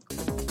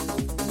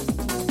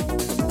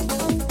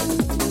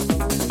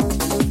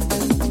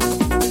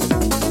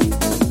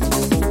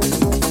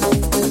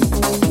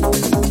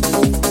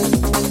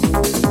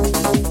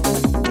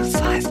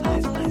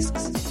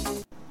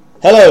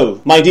Hello,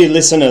 my dear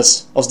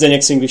listeners of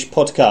Zdeněk's English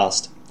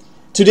podcast.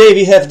 Today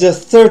we have the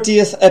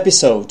 30th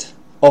episode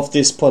of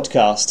this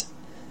podcast,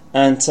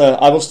 and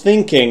I was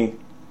thinking,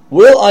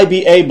 will I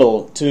be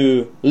able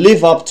to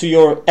live up to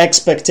your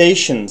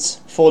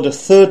expectations for the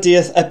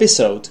 30th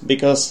episode?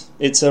 Because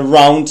it's a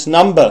round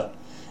number,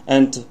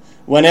 and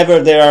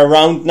whenever there are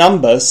round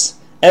numbers,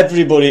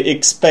 everybody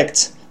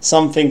expects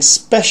something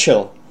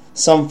special,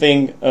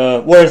 something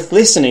worth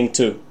listening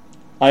to.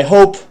 I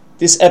hope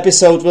this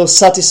episode will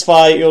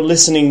satisfy your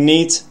listening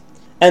needs,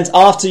 and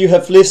after you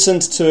have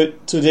listened to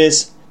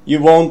this,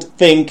 you won't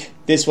think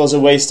this was a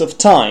waste of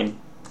time.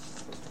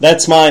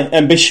 That's my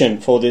ambition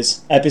for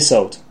this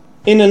episode.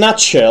 In a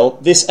nutshell,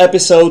 this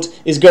episode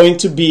is going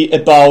to be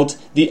about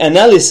the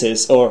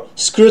analysis or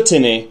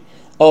scrutiny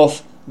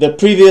of the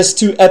previous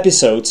two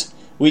episodes,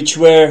 which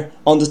were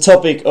on the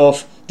topic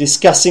of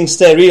discussing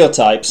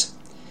stereotypes.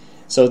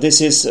 So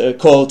this is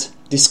called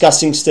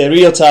Discussing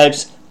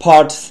Stereotypes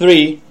Part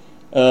 3,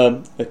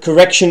 a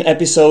correction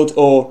episode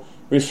or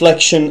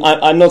reflection.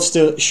 I'm not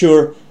still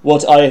sure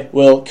what I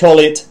will call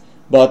it,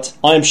 but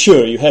I'm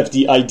sure you have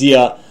the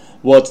idea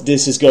what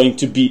this is going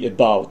to be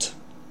about.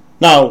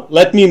 Now,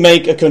 let me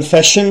make a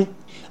confession.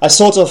 I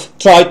sort of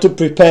tried to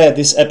prepare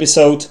this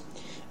episode.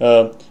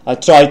 I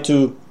tried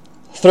to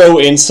throw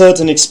in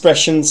certain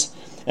expressions,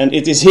 and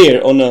it is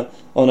here on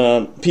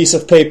a piece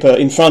of paper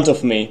in front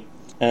of me.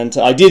 And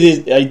I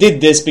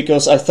did this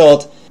because I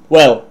thought,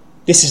 well,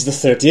 this is the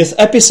 30th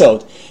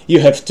episode. You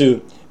have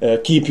to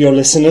keep your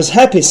listeners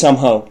happy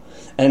somehow,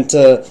 and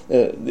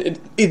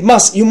you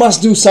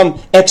must do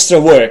some extra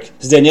work,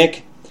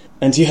 Zdeněk,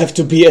 and you have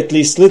to be at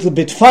least a little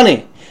bit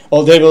funny,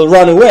 or they will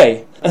run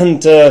away.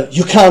 And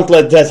you can't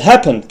let that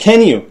happen,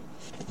 can you?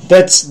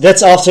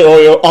 That's after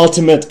all your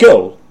ultimate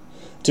goal,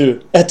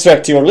 to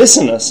attract your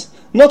listeners,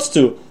 not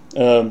to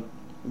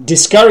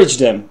discourage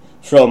them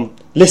from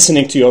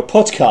listening to your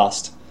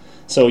podcast.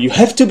 So you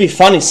have to be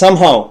funny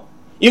somehow.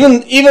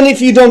 Even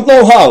if you don't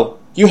know how,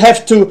 you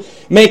have to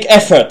make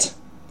effort.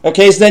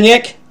 Okay,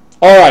 Zdeněk?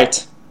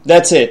 Alright,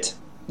 that's it.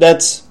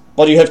 That's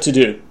what you have to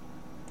do.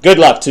 Good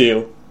luck to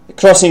you.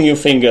 Crossing your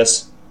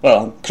fingers.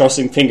 Well, I'm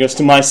crossing fingers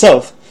to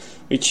myself,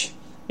 which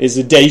is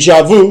a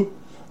déjà vu,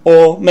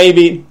 or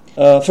maybe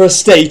first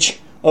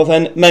stage of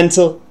a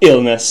mental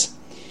illness.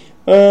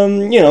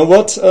 You know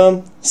what?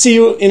 See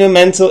you in a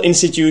mental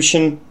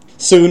institution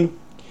soon.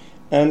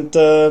 And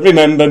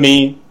remember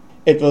me.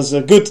 It was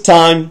a good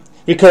time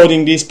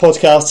recording these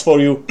podcasts for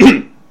you.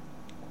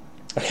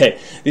 Okay,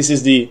 this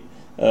is the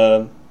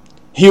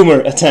humor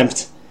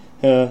attempt,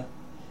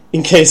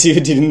 in case you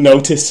didn't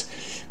notice,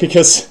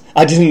 because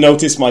I didn't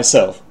notice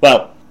myself.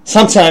 Well,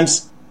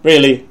 sometimes,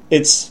 really,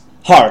 it's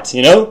hard,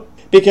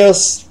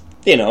 because,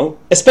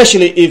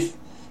 especially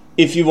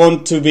if you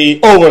want to be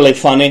overly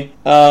funny,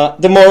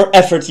 the more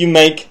effort you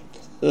make,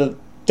 the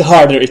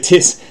harder it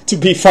is to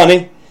be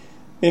funny,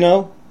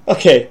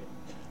 Okay,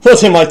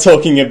 what am I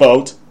talking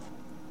about?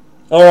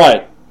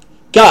 Alright,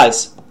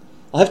 guys,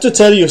 I have to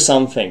tell you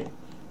something.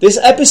 This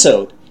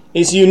episode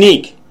is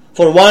unique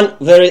for one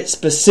very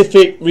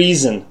specific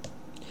reason.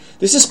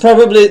 This is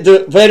probably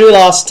the very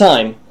last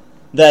time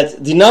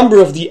that the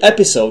number of the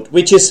episode,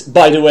 which is,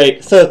 by the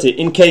way, 30,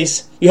 in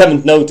case you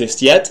haven't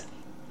noticed yet.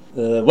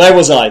 Where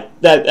was I?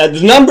 That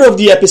the number of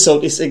the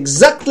episode is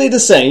exactly the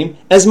same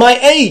as my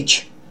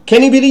age.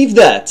 Can you believe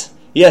that?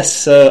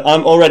 Yes,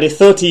 I'm already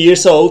 30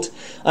 years old.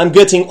 I'm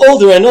getting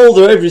older and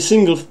older every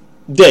single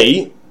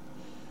day.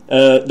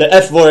 The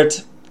F word,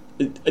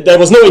 there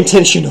was no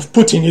intention of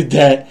putting it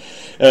there.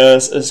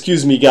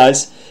 Excuse me,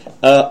 guys.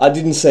 I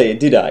didn't say it,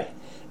 did I?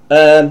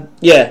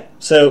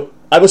 So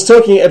I was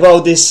talking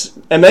about this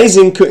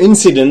amazing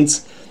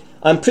coincidence.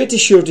 I'm pretty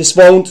sure this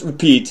won't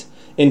repeat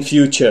in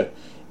future.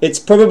 It's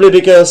probably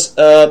because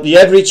the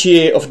average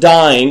year of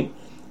dying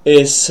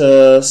is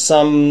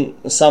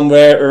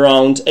somewhere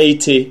around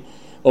 80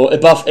 or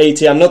above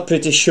 80. I'm not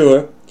pretty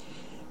sure.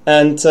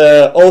 And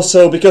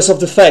also because of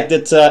the fact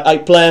that I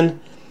plan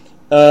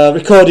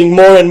recording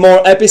more and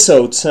more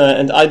episodes,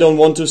 and I don't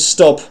want to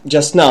stop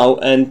just now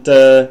and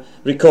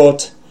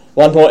record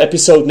one more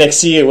episode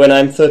next year when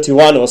I'm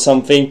 31 or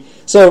something.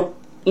 So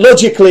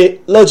logically,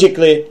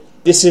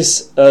 this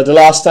is the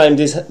last time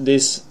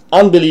this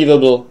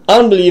unbelievable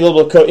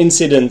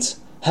coincidence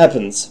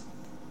happens.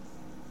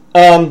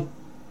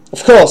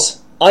 Of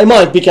course, I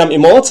might become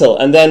immortal,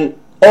 and then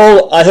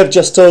all I have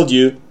just told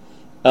you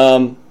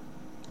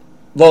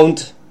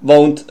won't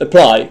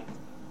apply,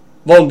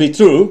 won't be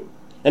true.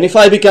 And if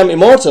I become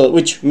immortal,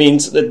 which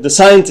means that the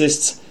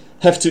scientists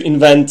have to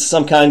invent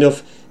some kind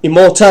of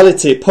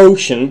immortality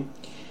potion,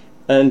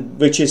 and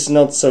which is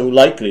not so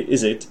likely,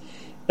 is it?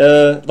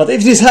 But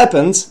if this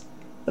happens,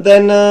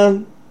 then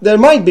there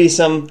might be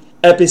some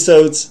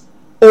episodes,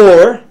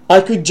 or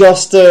I could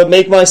just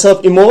make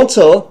myself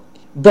immortal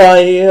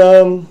by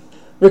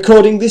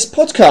recording this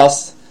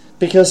podcast,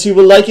 because you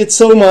will like it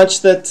so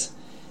much that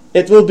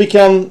it will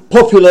become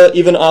popular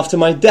even after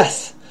my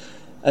death.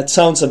 That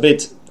sounds a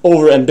bit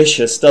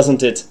over-ambitious,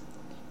 doesn't it?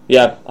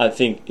 Yeah, I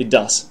think it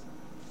does.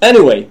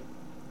 Anyway,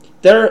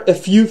 there are a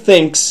few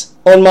things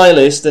on my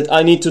list that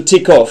I need to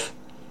tick off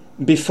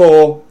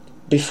before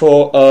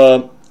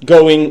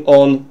going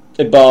on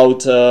about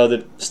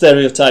the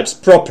stereotypes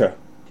proper.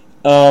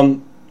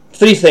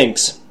 3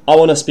 things I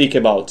want to speak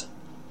about.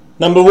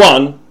 Number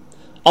 1,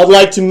 I'd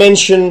like to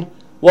mention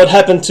what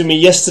happened to me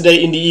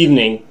yesterday in the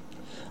evening.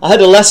 I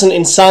had a lesson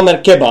in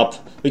Samer Kebab,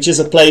 which is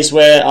a place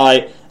where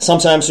I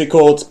sometimes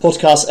record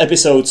podcast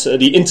episodes,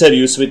 the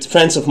interviews with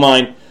friends of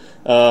mine.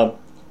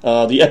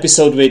 The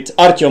episode with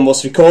Artyom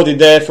was recorded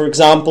there, for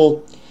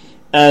example.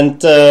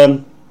 And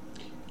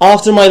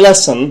after my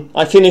lesson,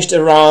 I finished at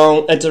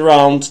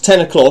around 10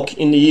 o'clock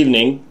in the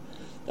evening.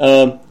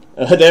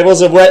 There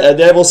was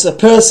a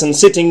person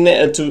sitting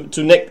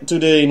to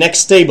the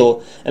next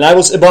table, and I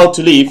was about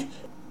to leave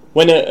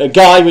when a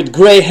guy with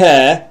grey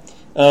hair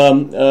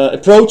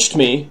approached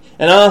me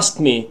and asked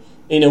me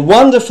in a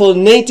wonderful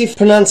native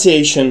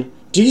pronunciation,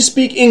 "Do you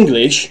speak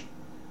English?"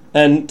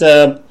 And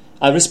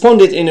I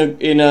responded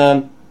in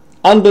a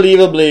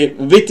unbelievably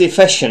witty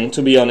fashion,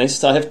 to be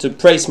honest. I have to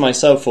praise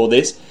myself for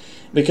this,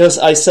 because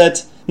I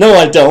said, "No,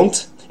 I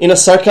don't," in a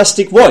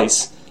sarcastic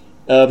voice,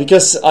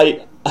 because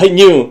I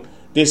knew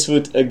this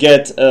would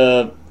get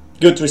a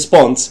good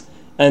response.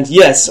 And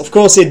yes, of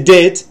course it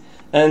did.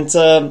 And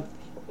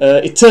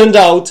it turned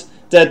out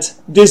that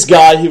this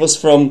guy, he was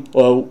from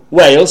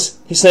Wales,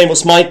 his name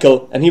was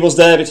Michael, and he was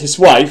there with his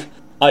wife.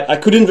 I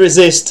couldn't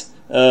resist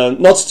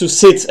not to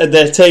sit at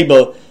their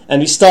table,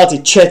 and we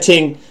started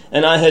chatting,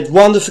 and I had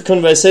wonderful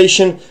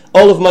conversation.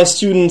 All of my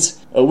students,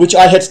 which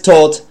I had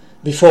taught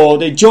before,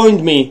 they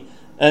joined me,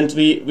 and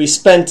we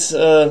spent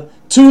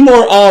 2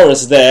 more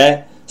hours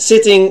there,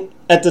 sitting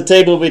at the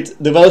table with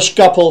the Welsh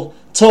couple,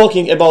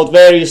 talking about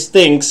various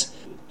things.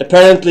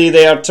 Apparently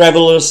they are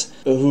travelers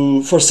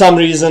who, for some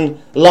reason,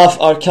 love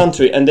our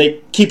country, and they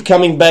keep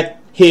coming back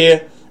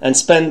here and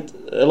spend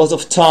a lot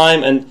of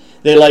time, and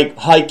they like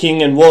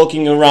hiking and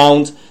walking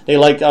around. They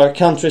like our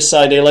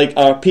countryside, they like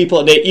our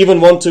people. They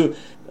even want to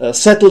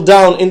settle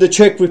down in the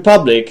Czech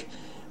Republic,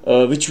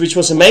 which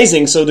was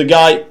amazing. So the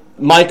guy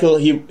Michael,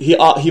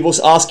 he was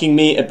asking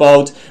me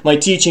about my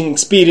teaching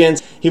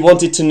experience. He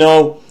wanted to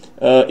know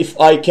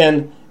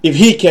if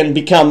he can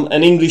become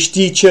an English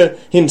teacher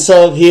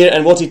himself here,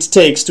 and what it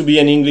takes to be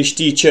an English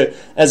teacher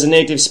as a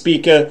native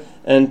speaker,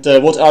 and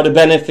what are the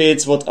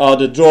benefits, what are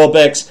the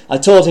drawbacks. I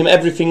told him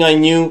everything I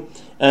knew,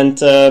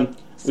 and I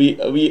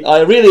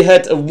really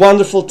had a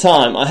wonderful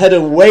time. I had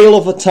a whale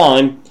of a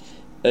time,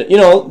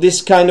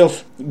 this kind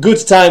of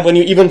good time when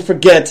you even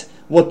forget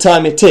what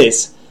time it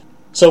is.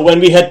 So when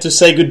we had to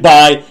say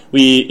goodbye,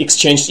 we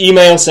exchanged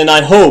emails, and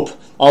I hope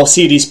I'll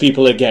see these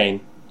people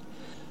again.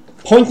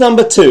 Point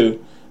number 2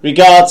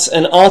 regards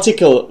an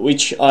article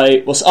which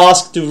I was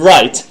asked to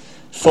write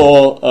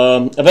for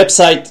a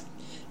website,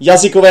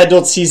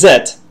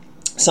 jazykové.cz.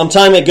 Some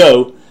time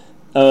ago,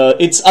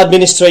 its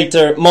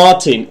administrator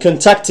Martin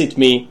contacted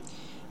me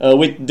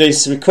with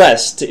this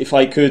request if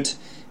I could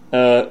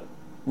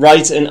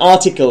write an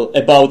article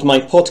about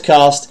my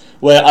podcast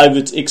where I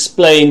would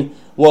explain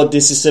what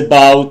this is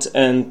about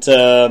and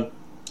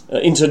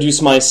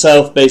introduce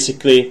myself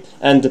basically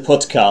and the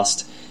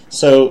podcast.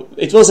 So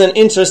it was an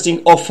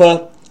interesting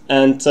offer,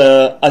 and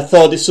I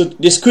thought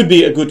this could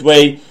be a good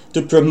way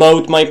to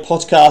promote my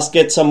podcast,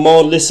 get some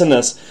more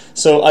listeners.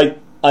 So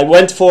I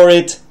went for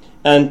it,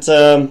 and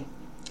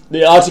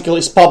the article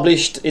is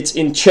published. It's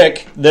in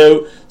Czech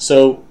though,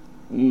 so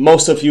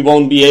most of you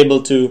won't be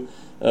able to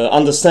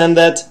understand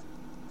that.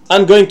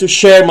 I'm going to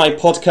share my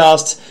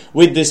podcast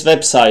with this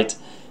website.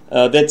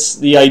 That's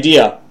the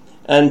idea.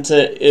 And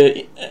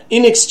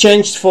in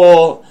exchange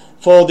for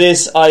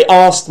this, I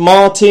asked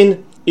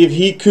Martin if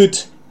he could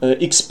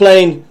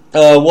explain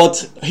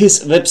what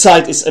his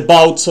website is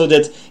about, so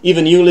that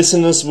even you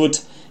listeners would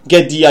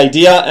get the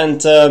idea,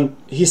 and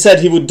he said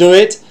he would do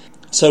it.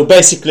 So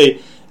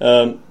basically,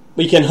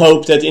 we can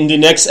hope that in the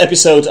next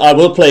episode I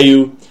will play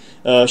you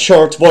a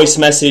short voice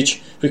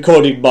message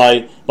recorded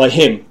by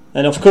him.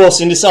 And of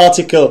course, in this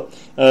article,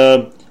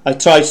 I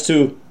tried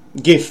to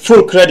give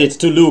full credit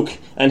to Luke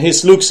and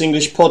his Luke's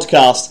English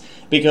podcast,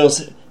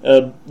 because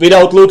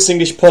without Luke's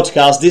English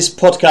podcast, this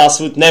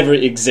podcast would never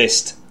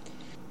exist.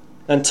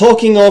 And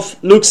talking of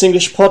Luke's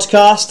English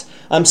podcast,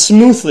 I'm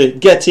smoothly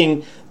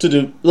getting to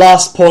the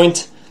last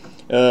point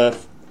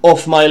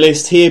of my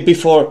list here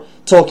before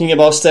talking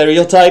about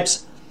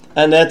stereotypes,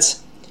 and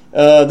that's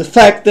the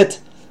fact that,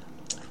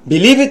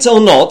 believe it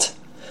or not,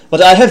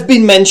 but I have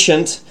been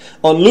mentioned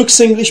on Luke's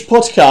English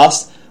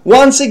podcast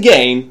once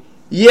again.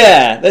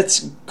 Yeah,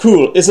 that's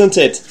cool, isn't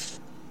it?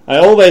 I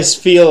always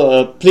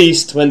feel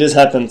pleased when this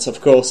happens, of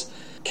course.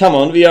 Come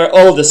on, we are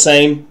all the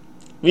same.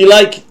 We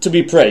like to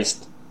be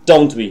praised,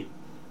 don't we?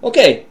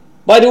 Okay,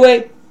 by the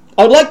way,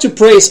 I would like to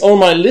praise all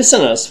my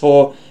listeners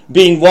for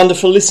being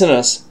wonderful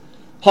listeners.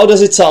 How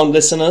does it sound,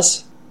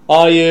 listeners?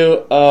 Are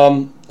you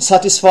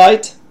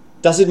satisfied?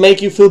 Does it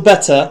make you feel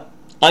better?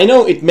 I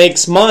know it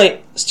makes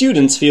my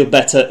students feel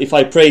better if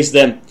I praise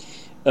them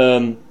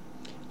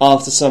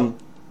after some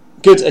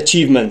good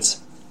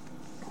achievements.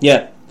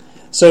 Yeah,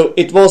 so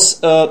it was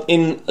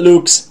in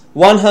Luke's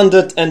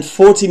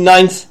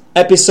 149th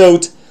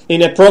episode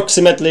in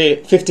approximately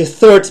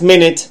 53rd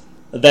minute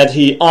that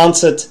he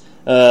answered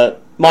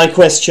my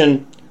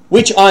question,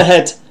 which I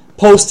had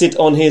posted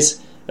on his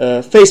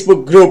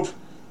Facebook group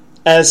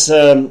as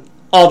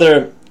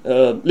other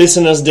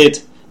listeners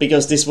did,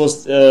 because this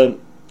was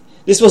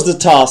the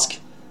task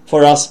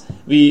for us.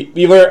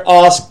 We were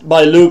asked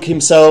by Luke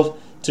himself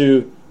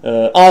to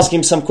ask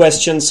him some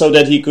questions so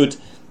that he could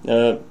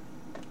build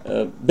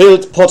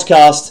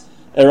podcast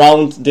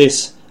around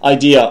this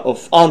idea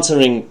of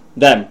answering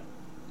them.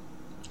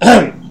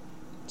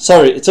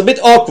 Sorry, it's a bit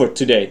awkward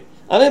today.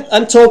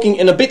 I'm talking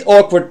in a bit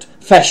awkward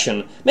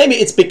fashion. Maybe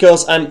it's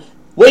because I'm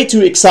way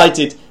too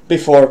excited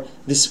before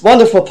this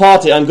wonderful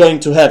party I'm going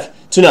to have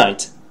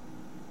tonight.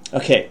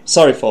 Okay,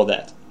 sorry for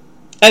that.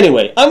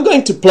 Anyway, I'm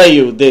going to play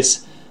you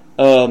this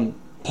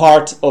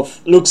part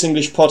of Luke's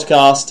English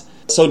podcast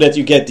so that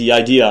you get the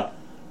idea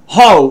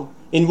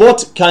in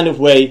what kind of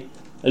way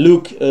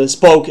Luke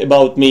spoke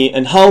about me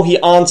and how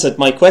he answered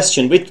my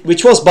question,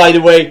 which was, by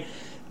the way,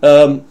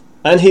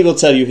 and he will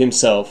tell you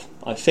himself,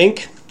 I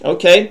think.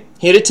 Okay,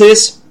 here it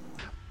is.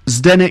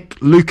 Zdenek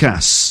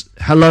Lukas,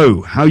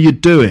 hello, how you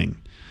doing?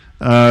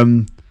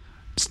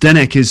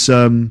 Zdenek is,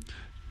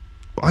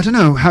 I don't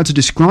know how to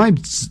describe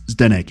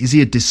Zdenek. Is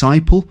he a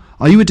disciple?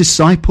 Are you a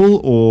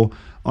disciple, or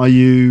are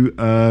you,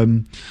 I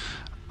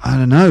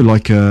don't know,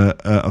 like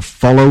a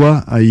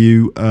follower? Are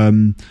you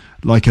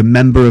like a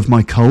member of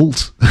my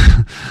cult?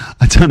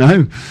 I don't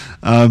know.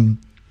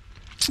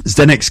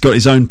 Zdenek's got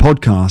his own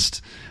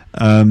podcast,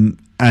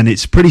 and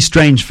it's pretty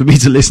strange for me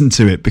to listen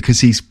to it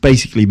because he's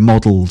basically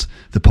modelled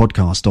the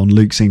podcast on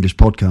Luke's English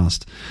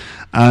podcast.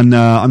 And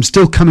I'm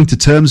still coming to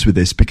terms with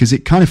this because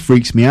it kind of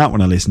freaks me out when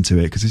I listen to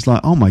it, because it's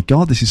like, oh my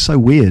God, this is so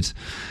weird.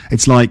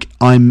 It's like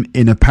I'm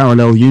in a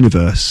parallel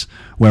universe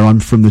where I'm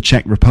from the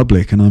Czech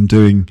Republic and I'm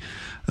doing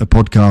a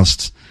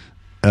podcast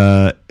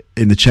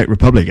in the Czech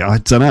Republic. I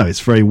don't know, it's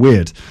very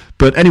weird.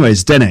 But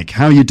anyways, Zdenek,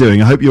 how are you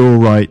doing? I hope you're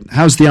all right.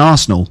 How's the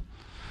Arsenal?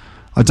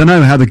 I don't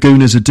know how the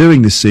Gooners are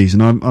doing this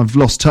season. I've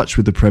lost touch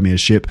with the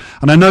Premiership.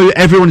 And I know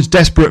everyone is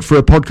desperate for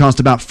a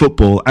podcast about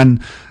football,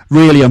 and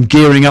really I'm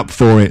gearing up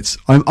for it.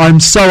 I'm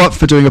so up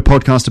for doing a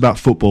podcast about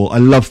football. I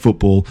love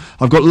football.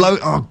 I've got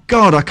oh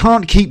God, I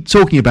can't keep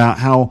talking about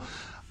how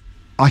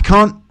I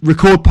can't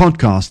record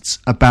podcasts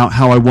about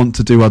how I want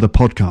to do other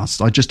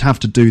podcasts. I just have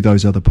to do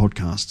those other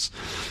podcasts.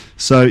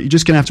 So you're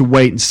just going to have to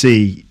wait and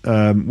see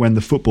when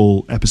the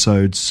football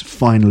episodes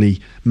finally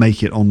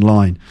make it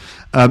online.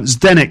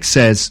 Zdenek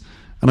says,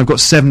 and I've got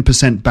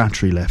 7%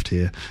 battery left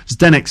here.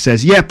 Zdenek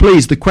says, yeah,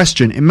 please, the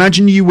question.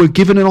 Imagine you were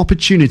given an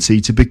opportunity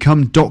to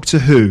become Doctor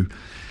Who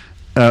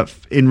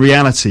in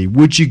reality.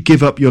 Would you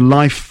give up your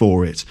life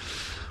for it?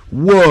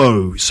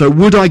 Whoa. So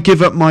would I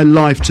give up my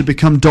life to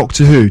become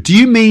Doctor Who? Do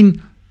you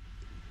mean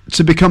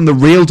to become the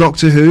real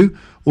Doctor Who,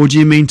 or do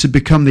you mean to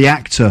become the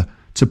actor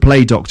to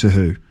play Doctor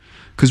Who?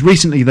 Because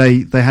recently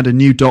they had a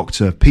new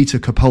doctor, Peter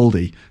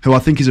Capaldi, who I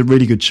think is a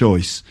really good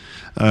choice.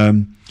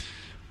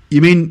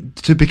 You mean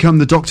to become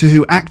the Doctor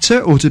Who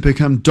actor or to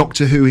become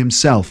Doctor Who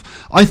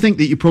himself? I think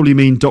that you probably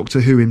mean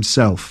Doctor Who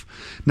himself.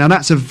 Now,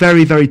 that's a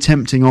very, very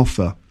tempting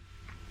offer.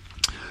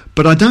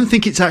 But I don't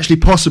think it's actually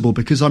possible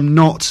because I'm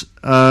not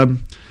a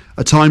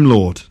Time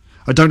Lord.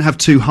 I don't have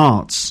two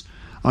hearts.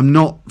 I'm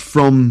not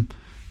from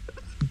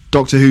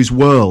Doctor Who's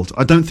world.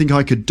 I don't think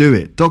I could do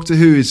it. Doctor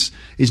Who is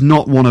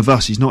not one of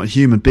us. He's not a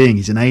human being.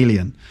 He's an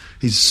alien.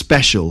 He's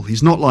special.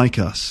 He's not like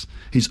us.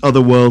 He's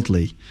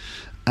otherworldly.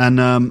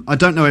 And I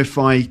don't know if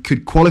I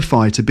could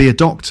qualify to be a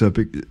doctor,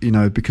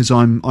 because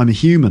I'm a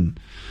human.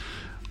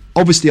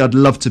 Obviously, I'd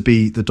love to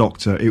be the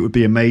Doctor. It would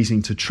be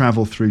amazing to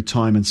travel through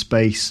time and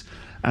space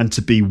and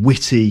to be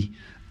witty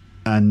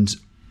and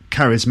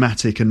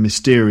charismatic and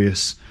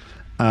mysterious.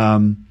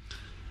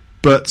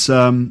 But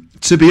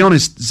to be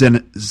honest,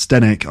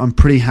 Zdenek, I'm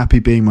pretty happy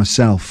being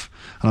myself.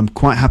 And I'm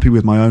quite happy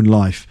with my own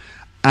life.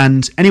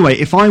 And anyway,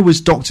 if I was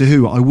Doctor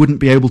Who, I wouldn't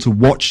be able to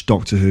watch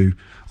Doctor Who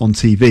on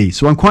TV.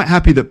 So I'm quite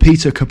happy that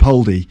Peter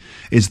Capaldi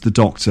is the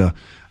Doctor,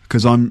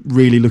 because I'm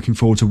really looking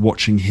forward to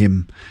watching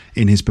him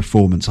in his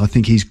performance. I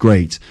think he's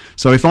great.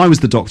 So if I was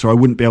the Doctor, I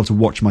wouldn't be able to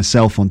watch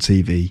myself on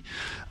TV.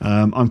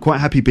 I'm quite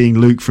happy being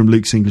Luke from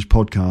Luke's English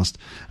podcast,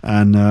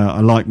 and I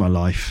like my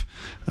life.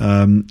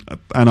 And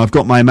I've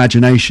got my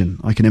imagination.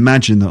 I can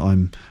imagine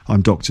that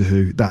I'm Doctor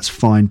Who. That's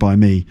fine by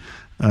me.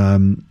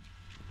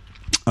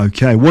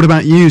 Okay, what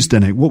about you,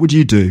 Zdenek? What would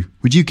you do?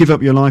 Would you give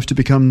up your life to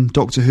become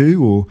Doctor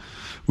Who, or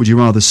would you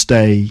rather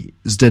stay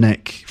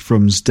Zdenek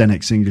from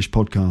Zdenek's English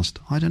podcast?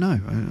 I don't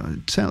know.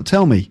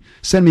 Tell me.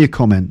 Send me a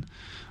comment.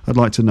 I'd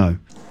like to know.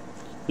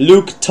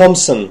 Luke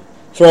Thompson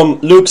from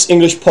Luke's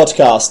English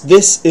podcast.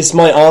 This is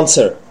my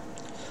answer.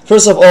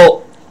 First of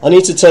all, I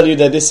need to tell you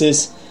that this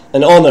is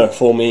an honor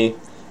for me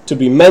to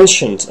be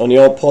mentioned on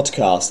your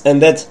podcast,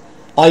 and that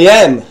I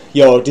am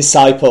your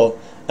disciple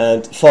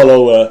and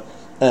follower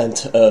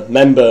and a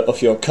member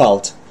of your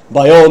cult,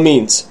 by all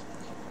means.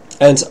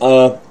 And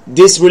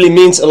this really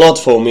means a lot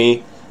for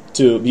me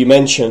to be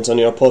mentioned on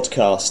your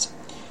podcast.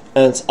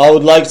 And I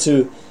would like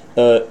to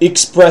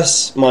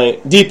express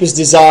my deepest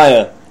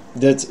desire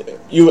that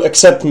you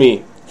accept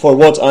me for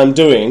what I'm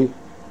doing,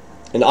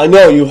 and I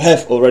know you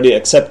have already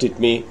accepted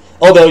me,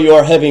 although you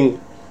are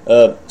having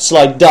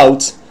slight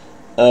doubt.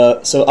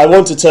 So I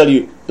want to tell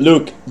you,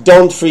 look,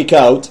 don't freak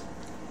out.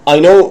 I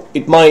know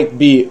it might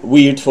be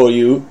weird for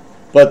you,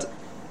 but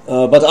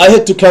I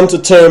had to come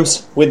to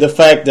terms with the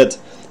fact that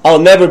I'll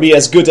never be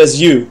as good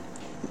as you,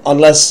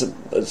 unless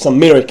some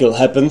miracle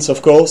happens,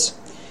 of course.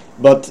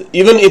 But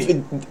even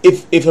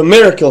if a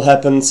miracle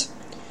happens,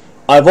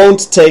 I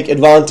won't take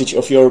advantage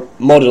of your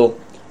model.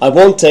 I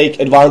won't take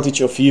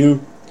advantage of you.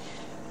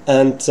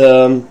 And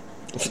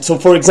so,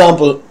 for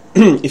example,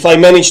 if I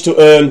manage to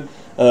earn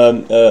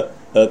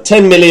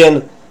 10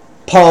 million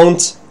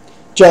pounds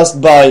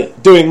just by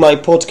doing my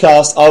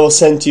podcast, I'll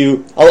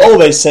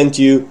always send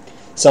you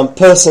some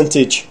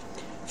percentage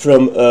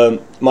from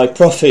my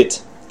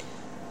profit,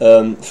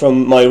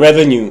 from my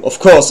revenue. Of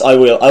course I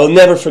will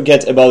never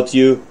forget about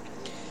you,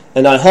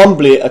 and I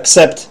humbly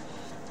accept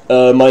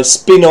my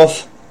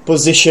spin-off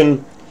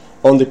position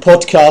on the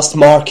podcast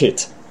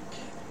market.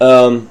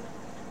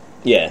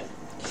 Yeah.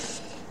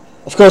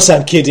 Of course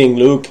I'm kidding,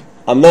 Luke.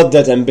 I'm not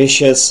that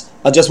ambitious.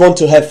 I just want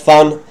to have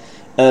fun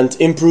and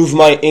improve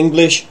my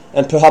English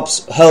and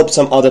perhaps help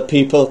some other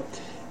people.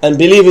 And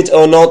believe it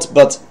or not,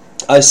 but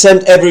I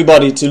sent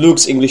everybody to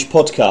Luke's English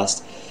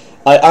podcast.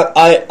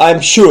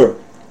 I'm sure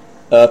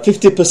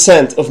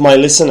 50% of my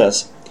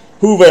listeners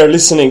who were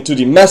listening to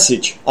the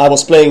message I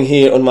was playing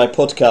here on my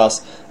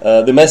podcast,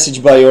 the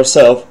message by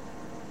yourself,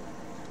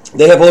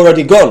 they have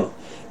already gone,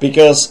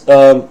 because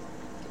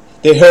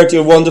they heard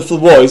your wonderful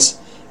voice,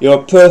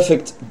 your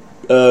perfect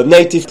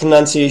native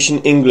pronunciation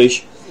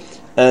English,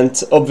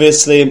 and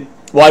obviously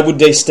why would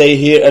they stay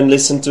here and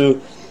listen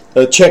to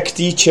a Czech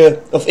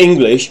teacher of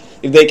English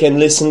if they can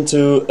listen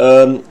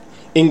to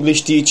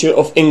English teacher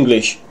of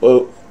English,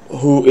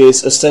 who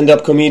is a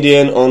stand-up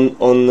comedian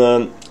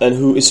and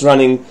who is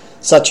running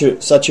such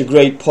a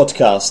great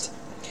podcast.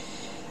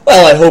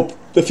 Well, I hope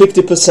the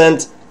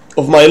 50%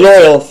 of my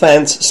loyal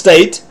fans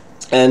stayed,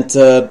 and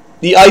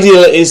the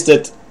ideal is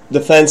that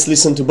the fans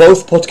listen to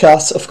both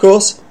podcasts, of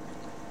course.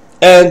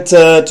 And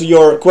to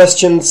your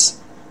questions,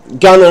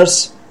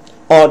 Gunners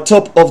are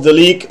top of the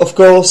league, of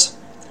course.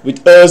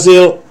 With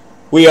Ozil,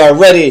 we are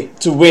ready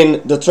to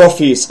win the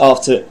trophies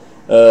after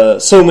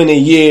so many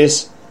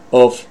years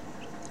of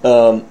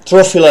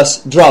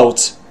trophyless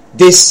drought.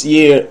 This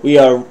year we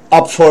are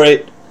up for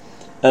it,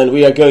 and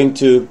we are going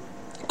to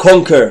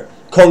conquer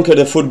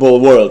the football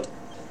world.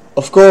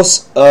 Of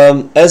course,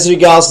 as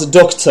regards the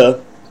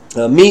Doctor,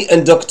 me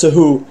and Doctor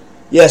Who,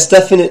 yes,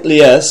 definitely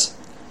yes.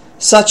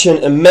 Such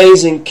an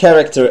amazing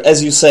character,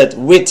 as you said,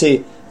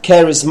 witty,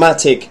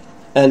 charismatic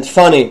and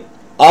funny.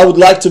 I would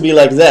like to be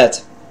like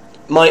that.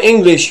 My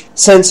English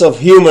sense of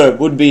humor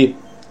would be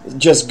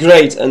just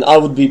great, and I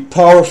would be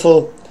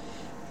powerful,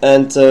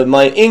 and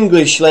my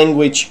English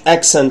language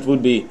accent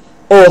would be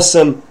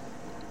awesome.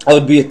 I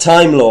would be a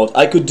Time Lord.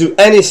 I could do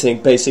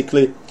anything,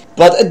 basically.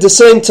 But at the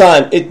same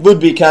time, it would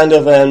be kind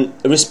of a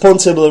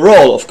responsible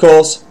role, of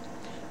course,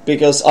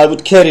 because I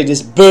would carry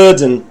this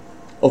burden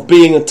of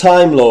being a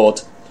Time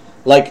Lord,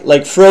 like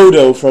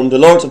Frodo from The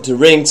Lord of the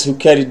Rings, who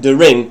carried the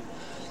ring.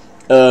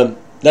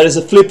 There is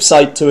a flip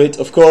side to it,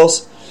 of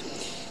course,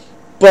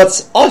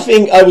 but I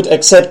think I would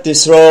accept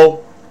this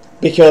role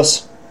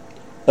because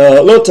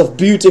a lot of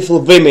beautiful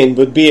women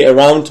would be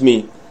around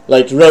me,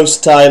 like Rose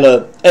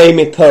Tyler,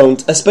 Amy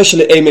Pond,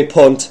 especially Amy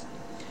Pond,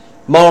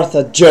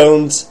 Martha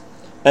Jones,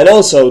 and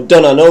also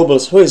Donna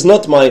Nobles, who is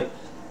not my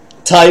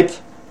type.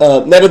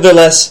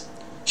 Nevertheless,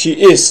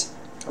 she is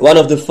one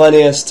of the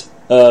funniest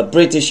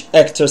British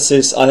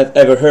actresses I have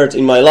ever heard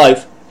in my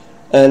life,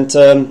 and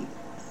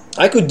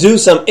I could do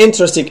some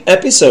interesting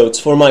episodes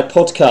for my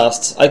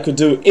podcasts. I could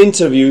do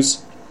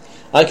interviews.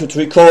 I could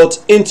record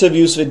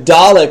interviews with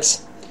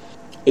Daleks,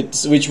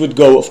 which would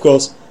go, of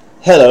course,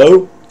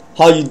 hello,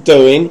 how you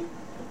doing?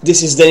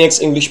 This is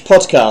Daniel's English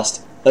podcast.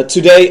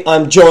 Today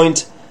I'm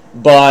joined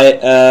by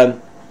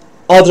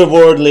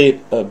otherworldly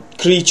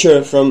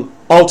creature from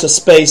outer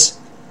space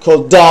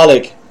called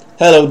Dalek.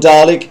 Hello,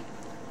 Dalek.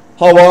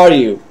 How are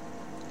you?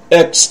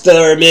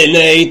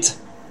 Exterminate!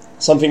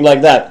 Something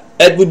like that.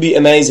 That would be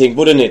amazing,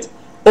 wouldn't it?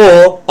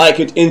 Or I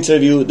could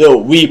interview the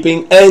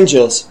Weeping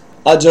Angels.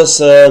 I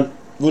just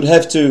would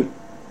have to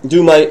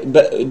do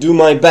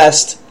my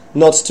best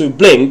not to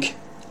blink.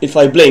 If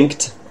I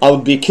blinked, I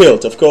would be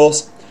killed, of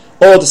course.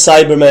 Or the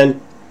Cybermen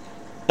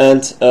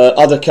and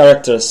other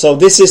characters. So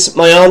this is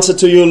my answer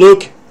to you,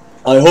 Luke.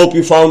 I hope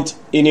you found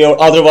in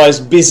your otherwise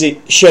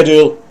busy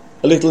schedule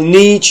a little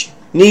niche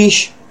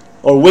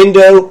or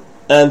window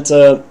and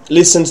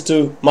listened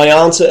to my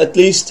answer at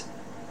least.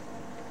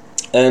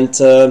 And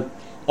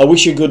I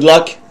wish you good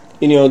luck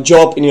in your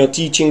job, in your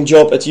teaching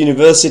job at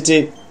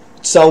university.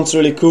 It sounds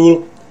really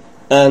cool.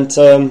 And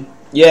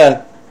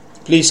yeah,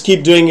 please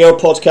keep doing your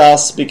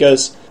podcasts,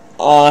 because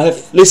I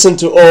have listened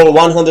to all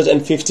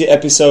 150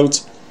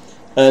 episodes,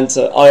 and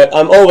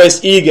I'm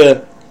always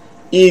eager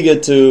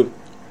to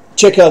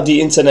check out the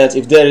internet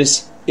if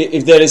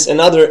there is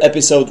another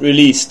episode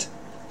released.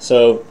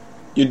 So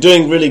you're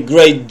doing really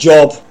great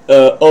job,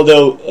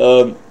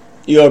 although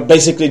you're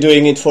basically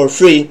doing it for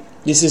free.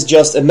 This is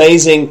just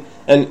amazing,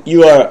 and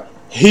you are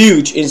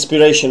huge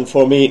inspiration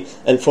for me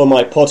and for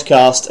my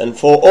podcast and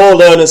for all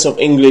learners of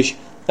English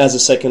as a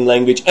second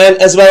language, and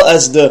as well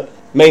as the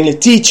mainly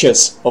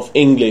teachers of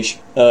English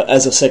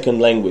as a second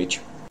language.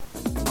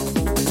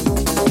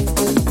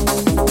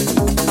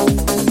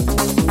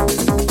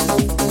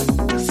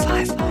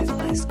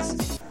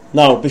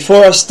 Now,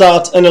 before I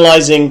start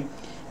analyzing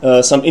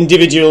some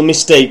individual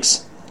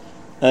mistakes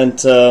and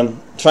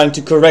trying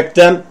to correct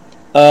them,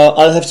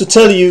 I'll have to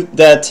tell you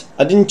that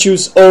I didn't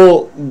choose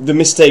all the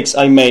mistakes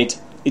I made.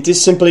 It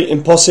is simply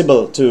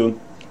impossible to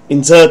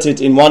insert it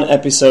in one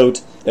episode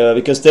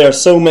because there are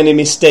so many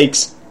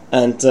mistakes,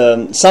 and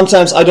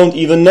sometimes I don't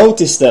even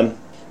notice them.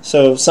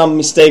 So some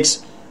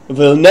mistakes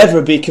will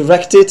never be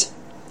corrected.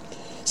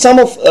 Some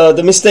of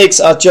the mistakes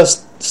are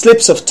just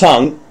slips of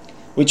tongue,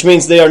 which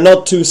means they are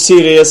not too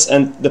serious,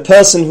 and the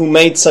person who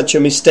made such a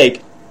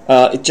mistake,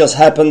 it just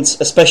happens,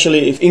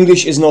 especially if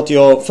English is not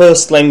your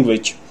first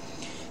language.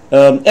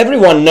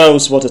 Everyone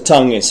knows what a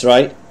tongue is,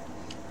 right?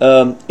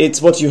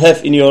 It's what you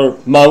have in your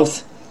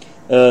mouth,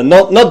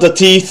 not the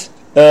teeth.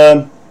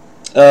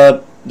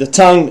 The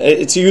tongue,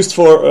 it's used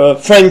for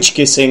French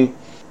kissing,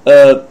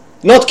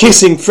 not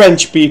kissing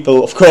French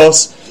people, of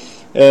course.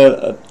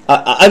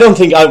 I don't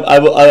think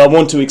I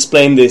want to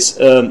explain this,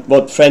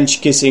 what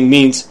French kissing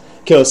means,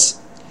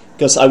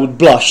 because I would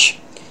blush,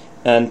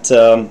 and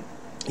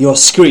your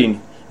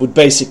screen would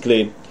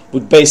basically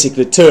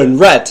turn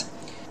red,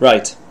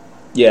 right?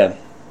 Yeah.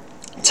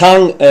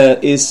 Tongue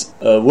is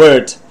a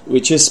word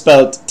which is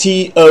spelled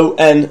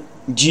Tongue.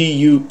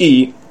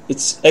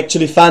 It's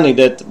actually funny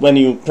that when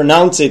you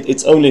pronounce it,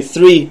 it's only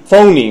 3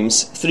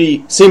 phonemes,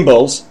 3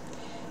 symbols,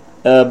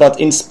 but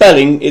in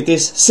spelling it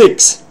is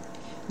 6.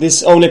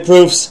 This only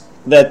proves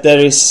that there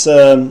is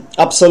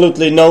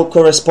absolutely no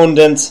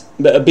correspondence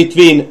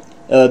between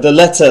the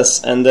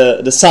letters and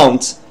the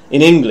sounds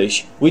in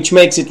English, which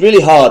makes it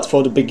really hard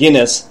for the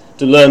beginners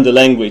to learn the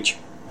language.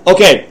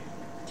 Okay,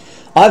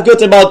 I've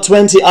got about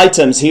 20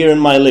 items here in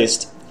my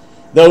list,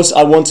 those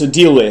I want to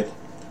deal with,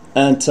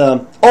 and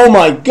oh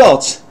my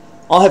god,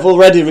 I have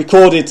already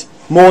recorded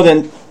more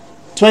than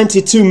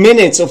 22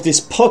 minutes of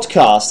this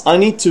podcast. I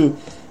need to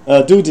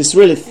do this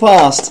really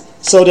fast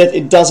so that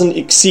it doesn't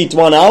exceed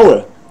 1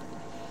 hour.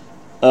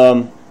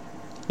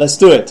 Let's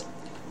do it.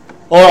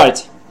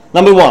 Alright,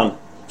 number 1.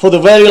 For the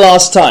very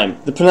last time,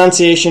 the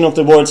pronunciation of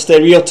the word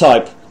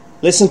stereotype.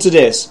 Listen to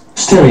this.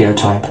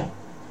 Stereotype.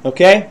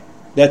 Okay,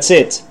 that's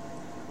it.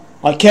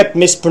 I kept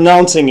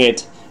mispronouncing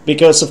it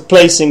because of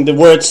placing the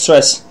word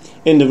stress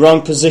in the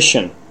wrong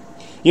position.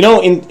 You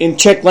know, in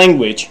Czech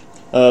language,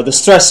 the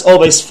stress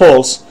always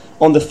falls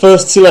on the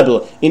first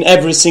syllable in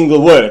every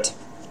single word.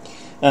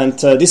 And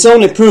this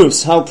only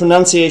proves how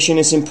pronunciation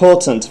is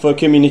important for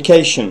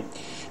communication,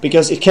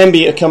 because it can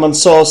be a common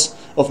source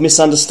of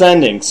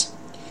misunderstandings.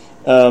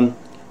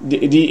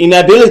 The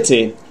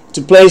inability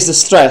to place the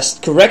stress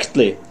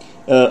correctly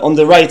on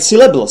the right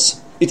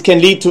syllables, it can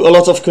lead to a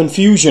lot of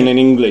confusion in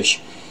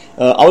English.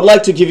 I would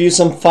like to give you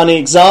some funny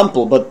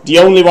example, but the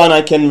only one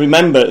I can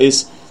remember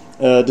is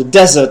the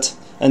desert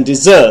and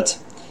dessert.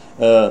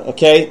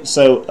 Okay,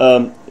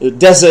 so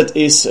desert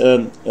is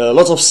a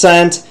lot of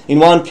sand in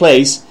one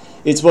place.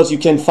 It's what you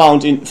can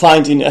find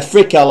in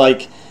Africa,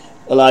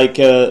 like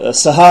a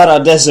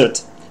Sahara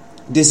desert.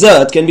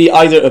 Desert can be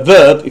either a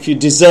verb if you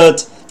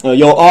desert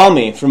your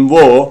army from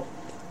war,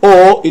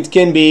 or it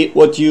can be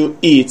what you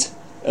eat,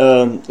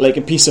 like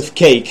a piece of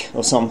cake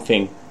or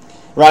something.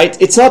 Right?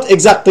 It's not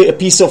exactly a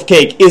piece of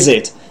cake, is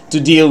it, to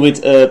deal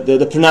with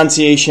the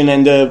pronunciation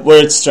and the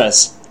word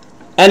stress.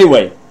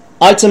 Anyway,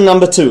 item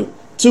number 2.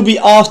 To be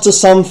after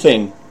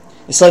something.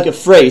 It's like a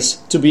phrase,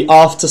 to be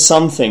after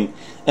something.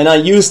 And I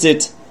used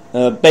it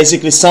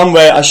basically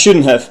somewhere I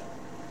shouldn't have.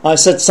 I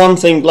said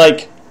something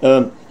like,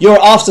 you're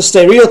after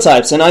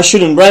stereotypes and I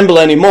shouldn't ramble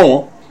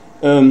anymore.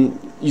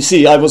 You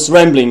see, I was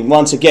rambling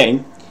once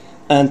again.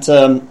 And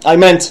I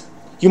meant,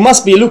 you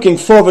must be looking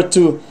forward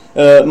to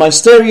my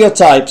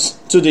stereotypes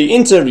to the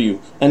interview.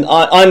 And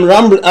I'm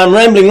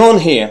rambling on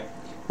here.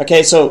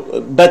 Okay,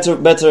 so better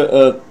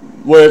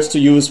words to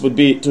use would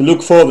be to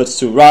look forward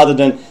to rather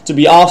than to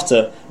be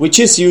after, which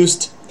is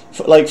used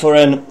for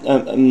an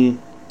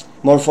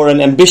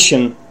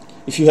ambition.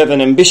 If you have an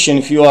ambition,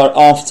 if you are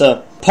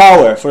after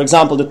power, for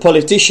example, the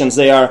politicians,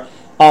 they are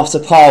after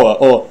power,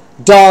 or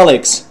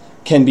Daleks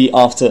can be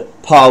after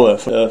power,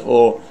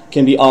 or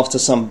can be after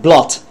some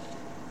blood.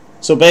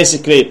 So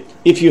basically,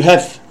 if you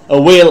have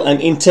a will and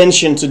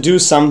intention to do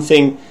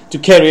something, to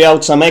carry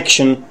out some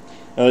action,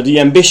 the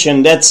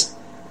ambition, that's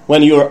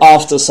when you're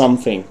after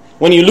something.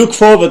 When you look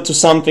forward to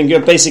something,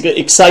 you're basically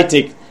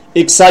excited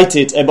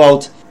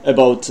about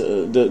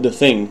the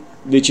thing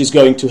which is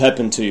going to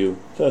happen to you.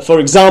 For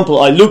example,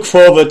 I look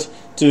forward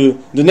to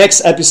the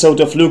next episode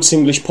of Luke's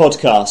English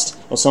podcast,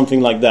 or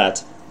something like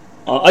that.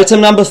 Item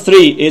number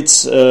 3,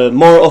 it's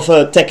more of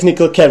a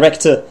technical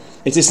character.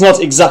 It is not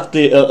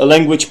exactly a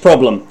language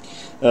problem.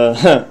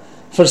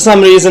 For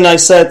some reason I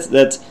said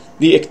that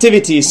the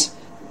activities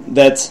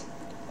that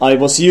I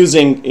was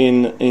using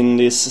in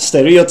this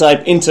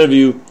stereotype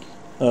interview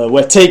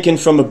were taken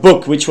from a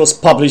book which was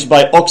published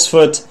by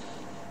Oxford.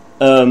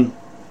 No,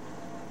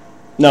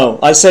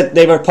 I said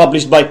they were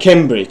published by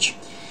Cambridge.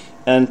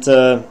 And,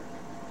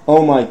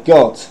 oh my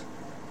God,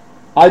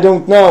 I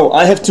don't know.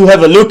 I have to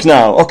have a look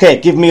now. Okay,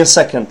 give me a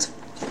second.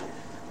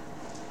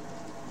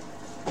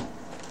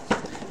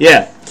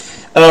 Yeah.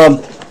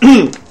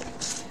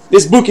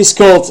 This book is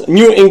called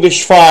New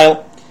English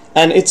File,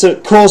 and it's a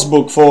course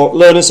book for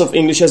learners of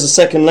English as a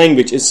second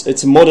language.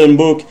 It's a modern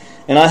book,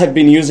 and I have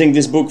been using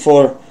this book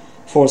for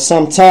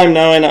some time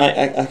now, and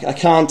I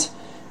can't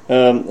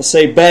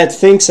say bad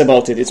things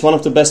about it. It's one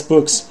of the best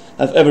books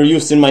I've ever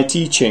used in my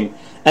teaching,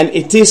 and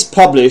it is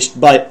published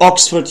by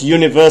Oxford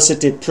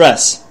University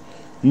Press,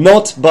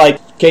 not by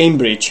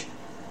Cambridge,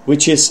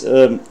 which is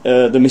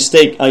the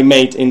mistake I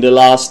made in the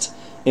last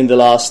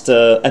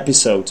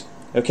episode.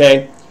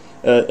 Okay.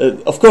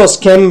 Of course,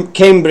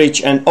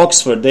 Cambridge and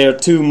Oxford, they are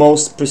two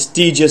most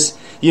prestigious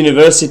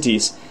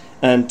universities,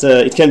 and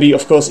it can be,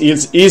 of course,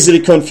 easily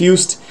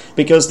confused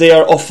because they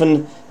are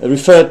often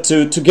referred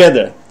to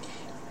together.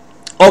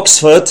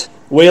 Oxford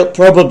will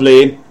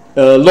probably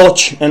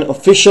lodge an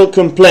official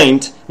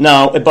complaint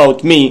now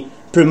about me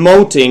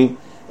promoting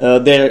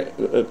their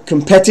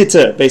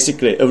competitor,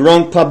 basically, a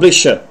wrong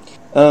publisher.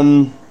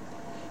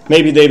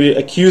 Maybe they will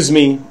accuse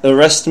me,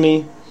 arrest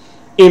me,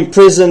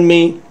 imprison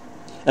me,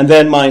 and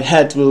then my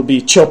head will be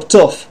chopped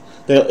off.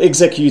 They'll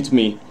execute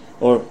me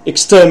or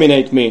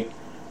exterminate me.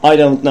 I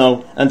don't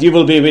know. And you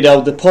will be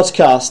without the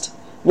podcast.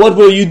 What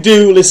will you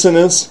do,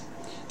 listeners,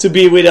 to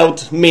be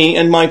without me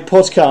and my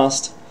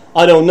podcast?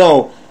 I don't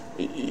know.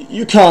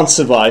 You can't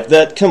survive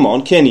that. Come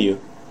on, can you?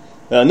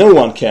 No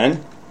one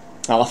can.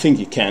 I think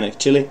you can,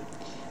 actually.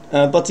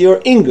 But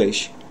your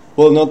English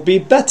will not be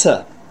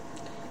better.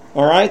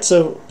 Alright,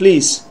 so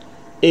please,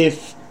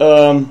 if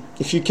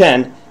you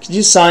can, could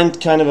you sign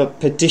kind of a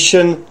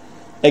petition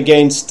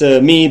against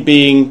me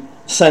being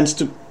sent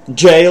to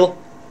jail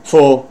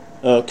for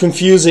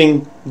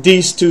confusing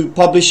these two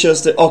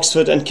publishers, the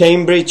Oxford and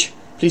Cambridge?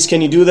 Please,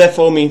 can you do that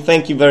for me?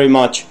 Thank you very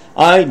much.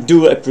 I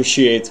do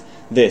appreciate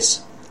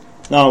this.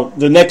 Now,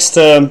 the next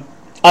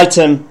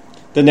item,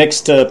 the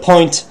next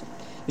point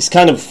is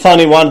kind of a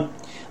funny one.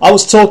 I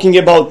was talking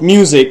about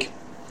music,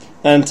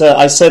 and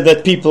I said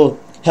that people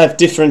have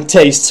different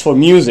tastes for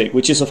music,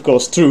 which is of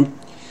course true.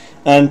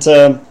 And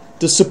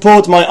to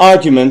support my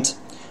argument,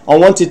 I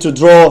wanted to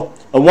draw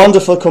a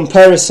wonderful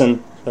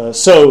comparison.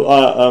 So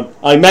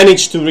I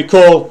managed to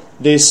recall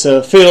this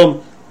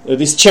film,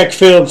 this Czech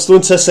film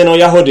Slunce, seno,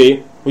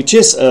 jahody, which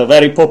is a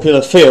very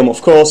popular film,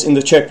 of course, in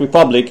the Czech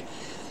Republic.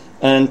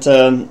 And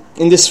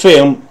in this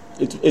film,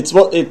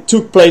 it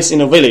took place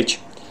in a village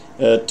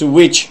to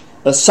which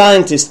a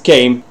scientist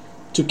came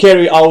to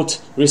carry out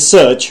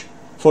research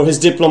for his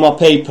diploma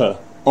paper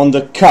on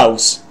the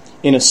cows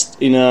in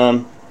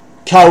a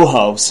cow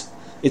house.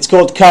 It's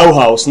called cow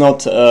house,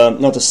 not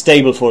a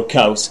stable for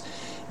cows.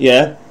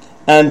 Yeah,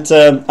 and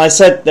I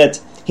said that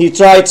he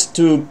tried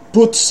to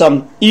put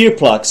some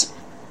earplugs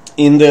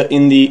in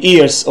the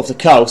ears of the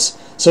cows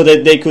so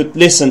that they could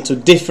listen to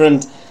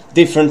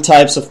different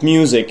types of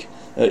music.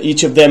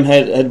 Each of them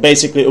had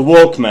basically a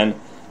Walkman.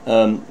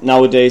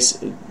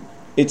 Nowadays,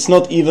 it's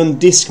not even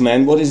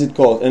Discman. What is it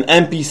called? An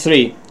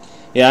MP3.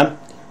 Yeah,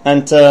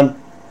 and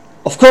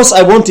of course,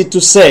 I wanted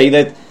to say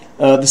that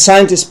the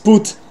scientists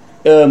put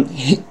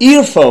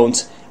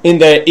earphones in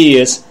their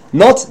ears,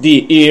 not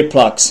the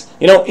earplugs.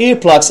 You know,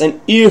 earplugs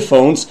and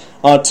earphones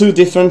are two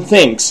different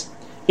things.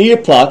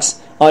 Earplugs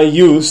are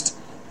used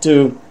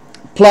to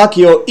plug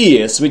your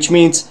ears, which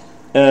means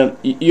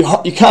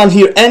you can't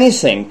hear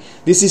anything.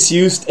 This is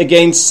used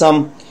against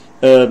some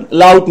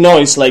loud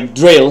noise like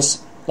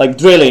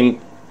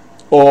drilling,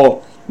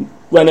 or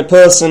when a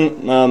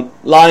person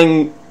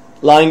lying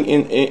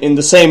in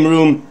the same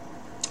room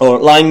or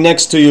lying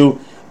next to you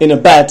in a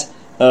bed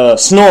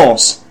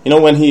snores. You know,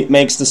 when he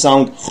makes the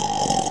sound,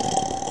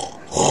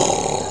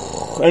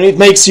 and it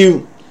makes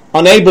you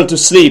unable to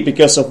sleep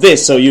because of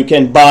this. So you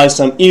can buy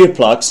some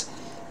earplugs,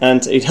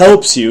 and it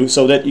helps you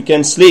so that you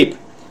can sleep.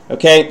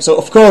 Okay, so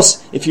of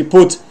course, if you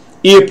put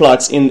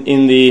earplugs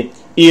in the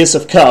ears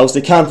of cows,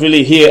 they can't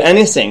really hear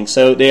anything,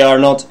 so they are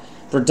not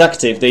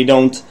productive. They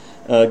don't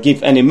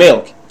give any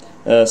milk.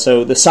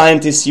 So the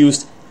scientists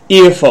used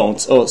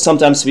earphones, or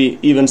sometimes we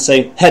even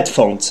say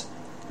headphones.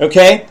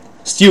 Okay,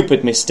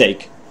 stupid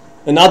mistake.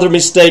 Another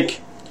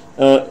mistake,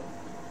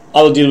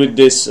 I'll deal with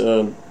this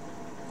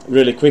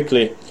really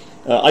quickly.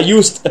 I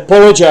used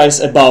apologize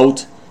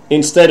about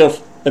instead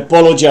of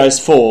apologize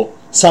for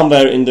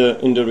somewhere in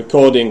the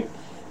recording,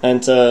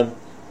 and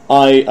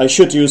I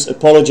should use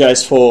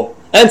apologize for,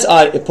 and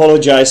I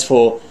apologize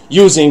for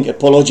using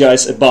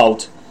apologize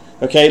about.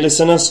 Okay,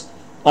 listeners,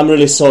 I'm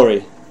really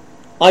sorry.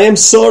 I am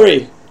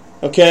sorry.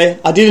 Okay,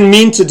 I didn't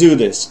mean to do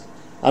this.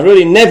 I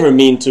really never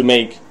mean to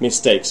make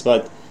mistakes,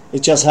 but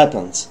it just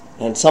happens,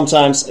 and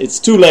sometimes it's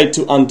too late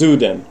to undo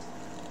them.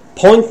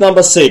 Point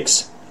number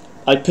 6.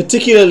 I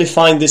particularly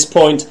find this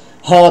point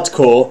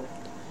hardcore.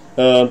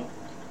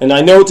 And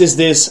I noticed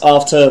this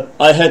after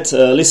I had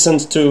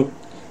listened to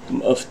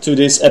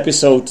this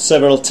episode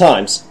several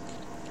times.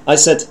 I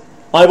said,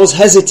 I was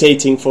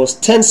hesitating for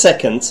 10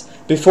 seconds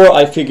before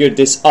I figured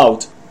this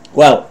out.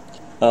 Well,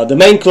 the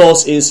main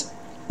clause is,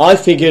 I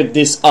figured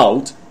this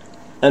out,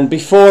 and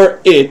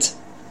before it,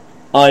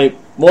 I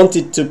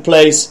wanted to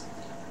place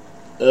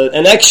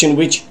an action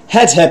which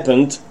had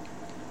happened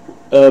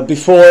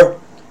before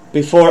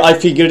I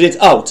figured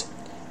it out.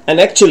 And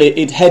actually,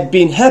 it had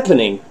been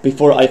happening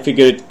before I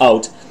figured it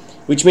out,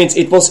 which means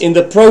it was in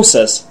the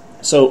process.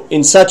 So,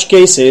 in such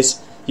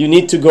cases, you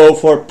need to go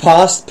for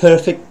past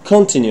perfect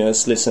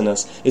continuous,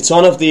 listeners. It's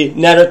one of the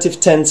narrative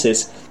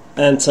tenses,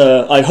 and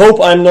I hope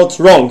I'm not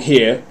wrong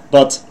here,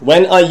 but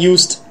when I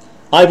used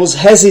I was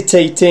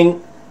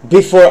hesitating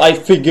before I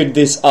figured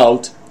this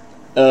out,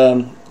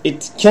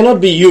 it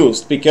cannot be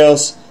used,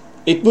 because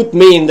it would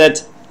mean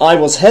that I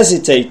was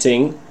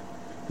hesitating,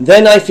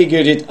 then I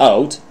figured it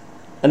out,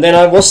 and then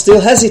I was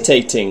still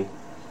hesitating,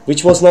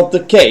 which was not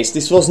the case.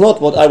 This was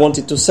not what I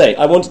wanted to say.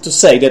 I wanted to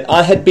say that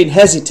I had been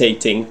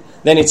hesitating,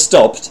 then it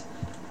stopped,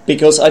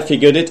 because I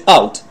figured it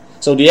out.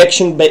 So the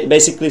action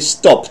basically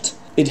stopped.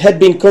 It had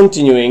been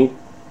continuing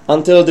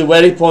until the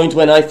very point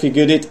when I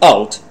figured it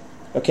out.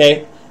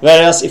 Okay?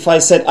 Whereas if I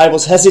said I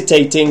was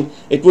hesitating,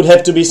 it would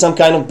have to be some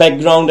kind of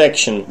background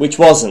action, which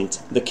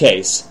wasn't the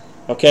case.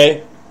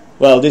 Okay?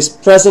 Well, this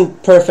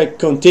present perfect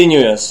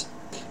continuous,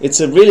 it's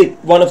really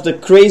one of the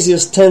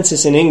craziest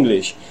tenses in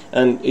English,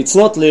 and it's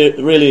not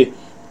really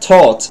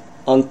taught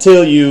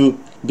until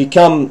you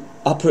become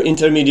upper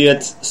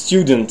intermediate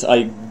student,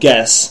 I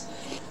guess.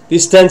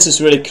 This tense is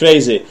really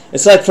crazy.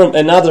 It's like from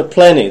another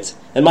planet,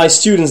 and my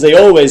students, they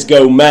always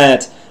go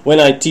mad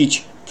when I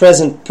teach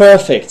present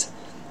perfect.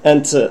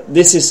 And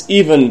this is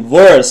even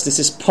worse. This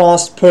is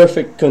past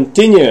perfect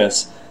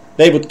continuous.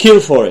 They would kill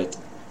for it.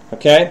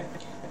 Okay?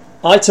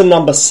 Item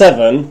number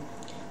 7.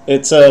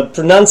 It's a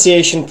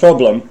pronunciation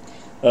problem.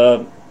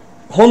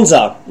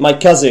 Honza, my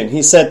cousin,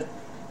 he said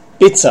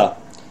pizza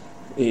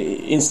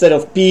instead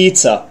of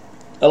pizza.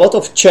 A lot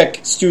of Czech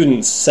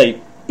students say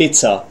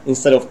pizza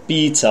instead of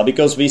pizza,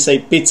 because we say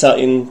pizza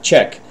in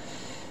Czech.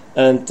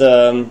 And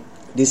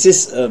this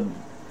is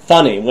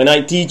funny when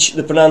I teach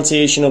the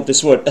pronunciation of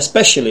this word,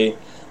 especially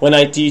when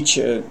I teach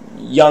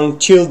young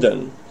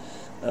children,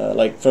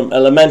 like from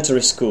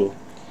elementary school,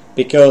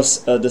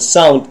 because the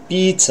sound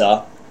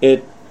pizza,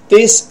 it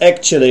is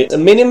actually a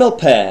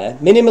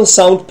minimal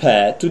sound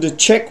pair to the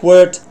Czech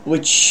word,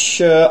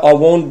 which I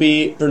won't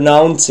be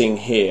pronouncing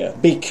here,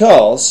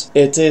 because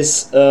it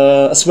is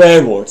a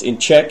swear word in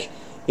Czech.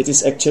 It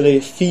is actually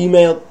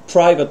female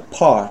private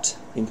part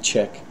in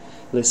Czech,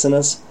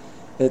 listeners.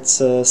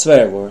 It's a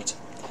swear word.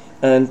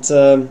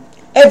 And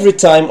every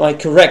time I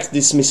correct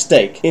this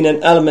mistake in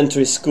an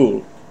elementary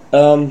school,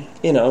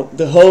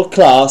 the whole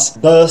class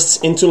bursts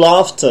into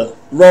laughter,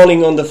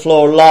 rolling on the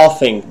floor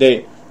laughing.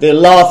 They're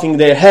laughing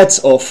their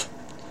heads off,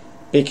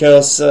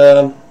 because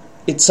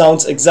it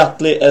sounds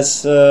exactly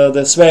as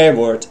the swear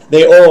word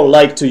they all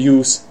like to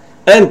use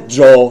and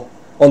draw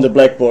on the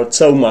blackboard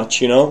so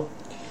much,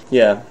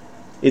 Yeah,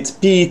 it's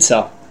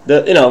pizza,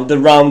 the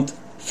round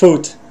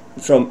food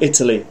from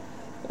Italy,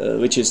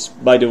 which is,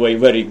 by the way,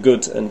 very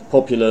good and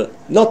popular.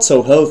 Not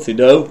so healthy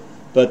though,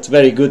 but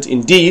very good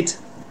indeed.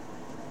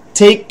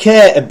 Take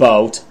care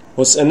about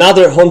was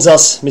another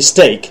Honza's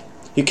mistake.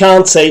 You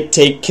can't say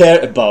take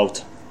care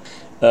about.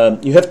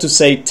 You have to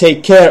say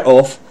take care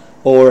of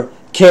or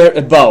care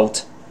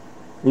about,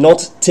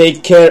 not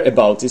take care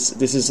about.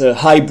 This is a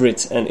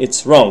hybrid, and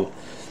it's wrong.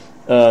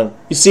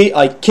 You see,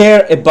 I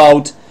care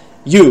about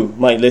you,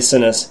 my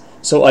listeners,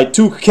 so I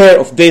took care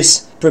of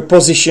this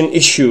preposition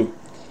issue.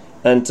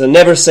 And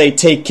never say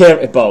take care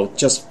about,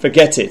 just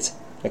forget it,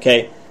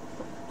 okay?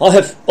 I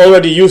have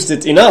already used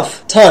it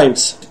enough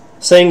times,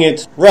 saying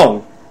it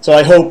wrong, so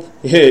I hope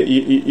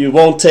you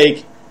won't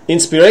take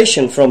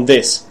inspiration from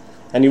this,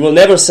 and you will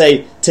never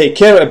say take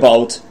care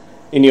about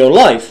in your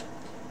life.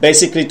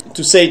 Basically,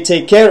 to say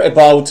take care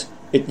about,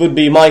 it would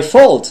be my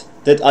fault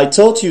that I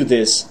taught you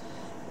this.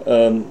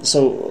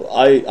 So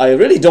I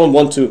really don't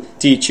want to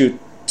teach you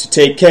to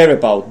take care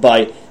about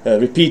by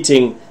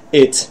repeating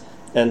it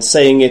and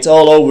saying it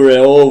all over and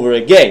over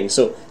again.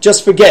 So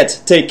just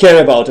forget take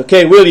care about,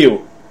 okay? Will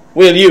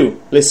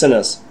you,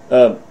 listeners?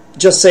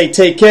 Just say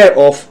take care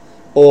of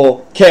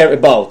or care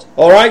about,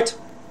 alright?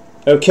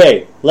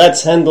 Okay,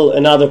 let's handle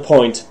another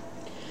point.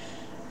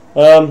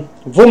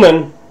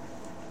 Woman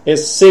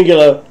is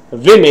singular,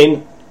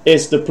 women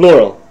is the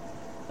plural.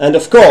 And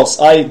of course,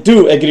 I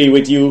do agree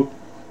with you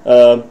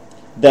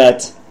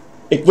that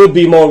it would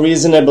be more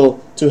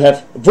reasonable to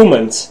have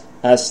womans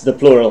as the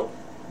plural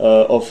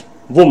of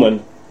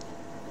woman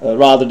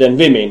rather than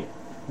women.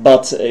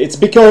 But it's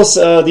because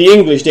the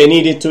English, they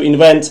needed to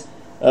invent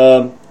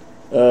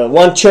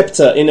one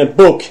chapter in a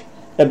book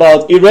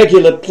about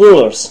irregular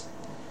plurals.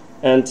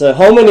 And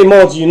how many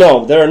more do you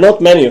know? There are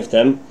not many of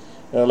them,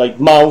 like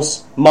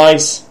mouse,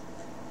 mice,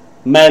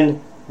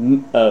 man,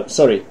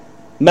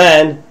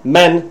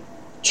 men,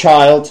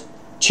 child,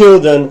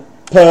 children,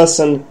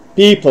 person,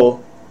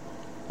 people.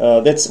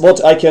 That's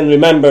what I can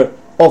remember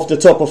off the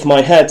top of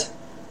my head.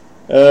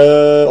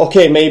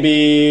 Okay,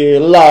 maybe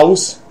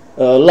lies.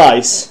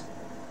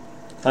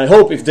 I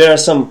hope if there are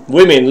some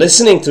women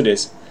listening to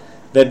this,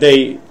 that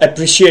they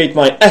appreciate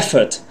my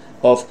effort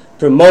of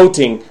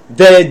promoting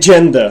their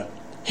gender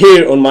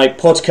here on my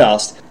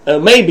podcast.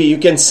 Maybe you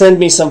can send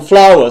me some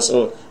flowers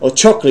or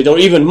chocolate or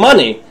even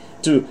money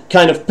to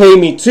kind of pay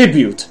me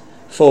tribute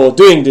for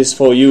doing this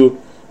for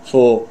you,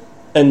 for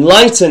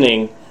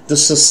enlightening the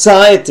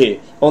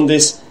society on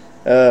this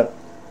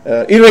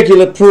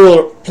irregular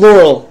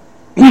plural.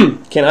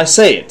 Can I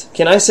say it?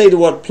 Can I say the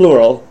word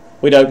plural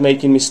without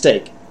making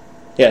mistake?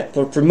 Yeah,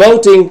 for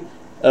promoting,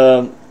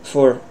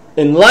 for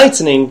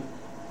enlightening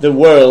the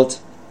world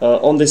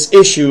on this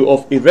issue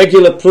of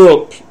irregular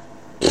plural.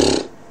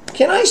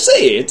 Can I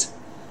say it?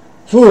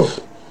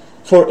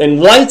 For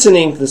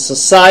enlightening the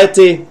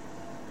society.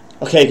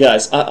 Okay,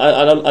 guys,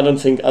 I don't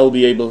think I'll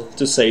be able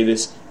to say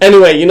this.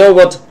 Anyway, you know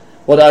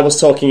what I was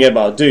talking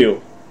about, do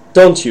you?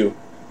 Don't you?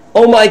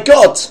 Oh my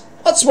God!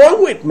 What's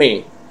wrong with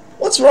me?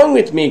 What's wrong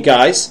with me,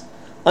 guys?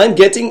 I'm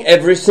getting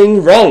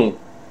everything wrong.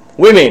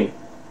 Women,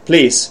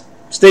 please,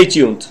 stay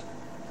tuned.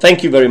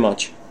 Thank you very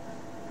much.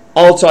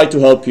 I'll try to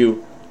help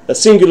you. The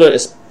singular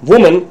is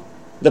woman,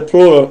 the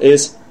plural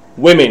is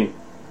women.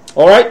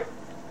 Alright?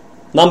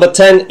 Number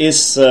 10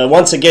 is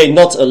once again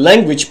not a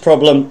language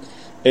problem,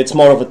 it's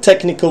more of a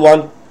technical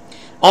one.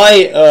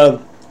 I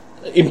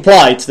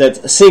implied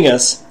that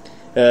singers,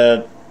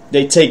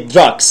 they take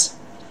drugs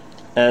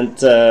and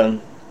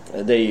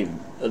they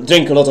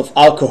drink a lot of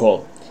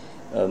alcohol.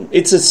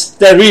 It's a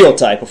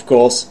stereotype, of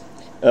course.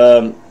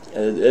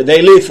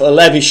 They live a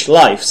lavish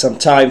life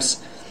sometimes,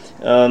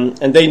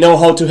 and they know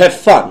how to have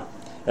fun.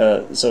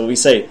 So we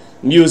say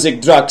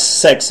music, drugs,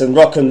 sex, and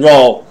rock and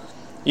roll.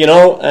 You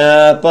know,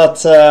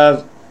 but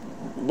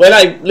when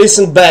I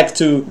listened back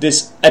to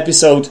this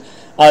episode,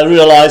 I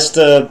realized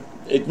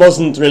it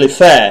wasn't really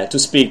fair to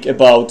speak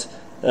about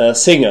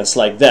singers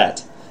like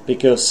that,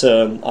 because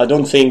I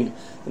don't think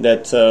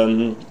that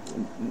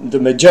the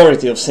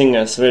majority of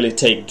singers really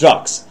take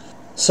drugs.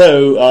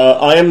 So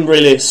I am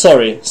really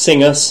sorry,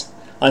 singers.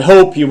 I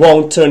hope you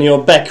won't turn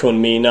your back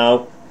on me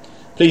now.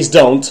 Please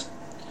don't,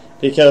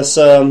 because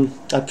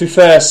I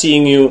prefer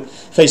seeing you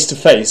face to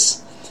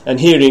face and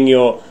hearing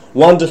your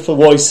wonderful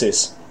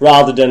voices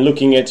rather than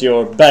looking at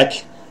your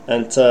back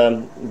and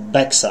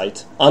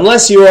backside.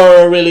 Unless you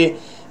are a really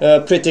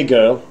pretty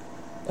girl.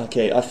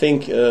 Okay, I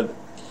think I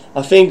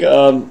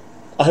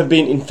have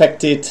been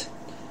infected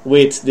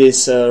with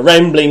this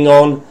rambling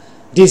on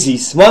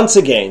disease once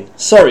again.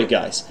 Sorry,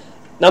 guys.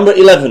 Number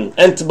 11.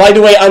 And by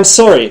the way, I'm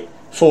sorry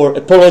for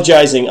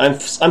apologizing.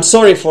 I'm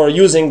sorry for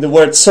using the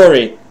word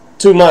sorry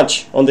too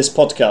much on this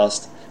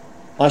podcast.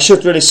 I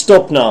should really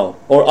stop now,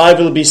 or I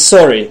will be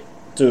sorry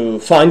to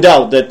find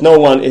out that no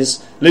one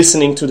is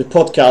listening to the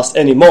podcast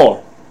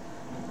anymore.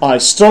 I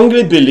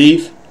strongly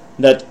believe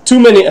that too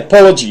many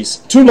apologies,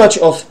 too much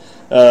of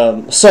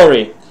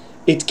sorry,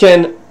 it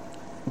can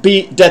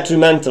be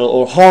detrimental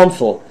or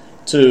harmful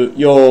to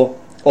your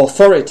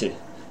authority.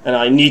 And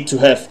I need to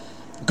have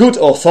good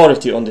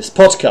authority on this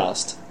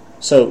podcast.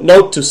 So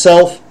note to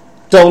self,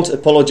 don't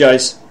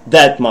apologize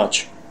that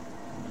much.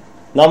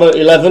 Number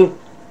 11,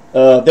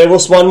 there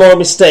was one more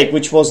mistake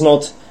which was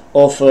not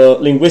of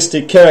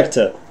linguistic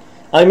character.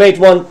 I made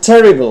one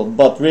terrible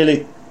but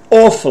really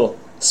awful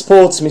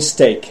sports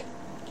mistake.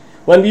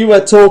 When we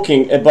were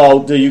talking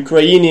about the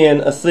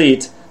Ukrainian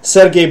athlete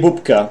Sergei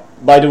Bubka,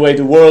 by the way,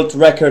 the world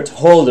record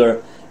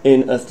holder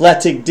in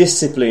athletic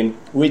discipline,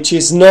 which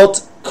is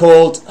not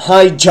called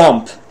high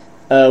jump,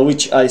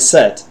 which I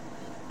said.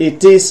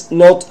 It is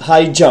not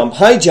high jump.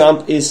 High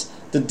jump is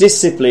the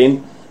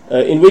discipline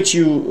in which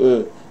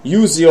you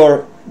use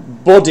your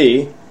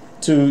body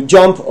to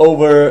jump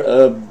over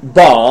a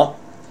bar,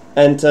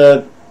 and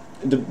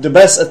the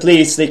best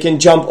athletes, they can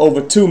jump over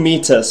 2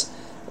 meters.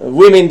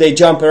 Women, they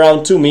jump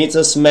around 2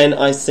 meters. Men,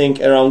 I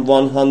think, around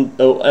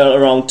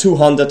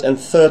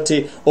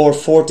 230 or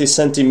 40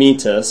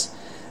 centimeters.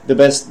 The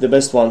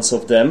best ones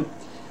of them.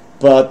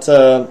 But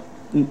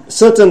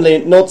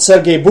certainly not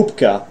Sergei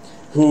Bubka,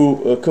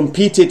 who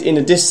competed in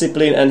a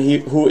discipline and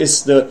who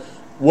is the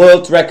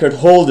world record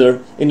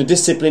holder in a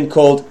discipline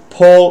called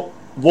pole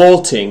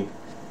vaulting.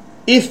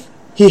 If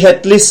he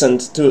had listened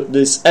to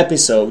this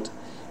episode,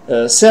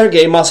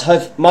 Sergei must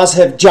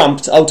have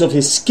jumped out of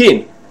his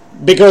skin,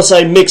 because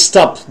I mixed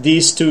up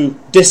these two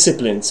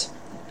disciplines,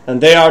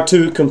 and they are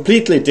two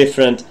completely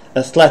different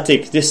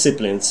athletic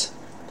disciplines.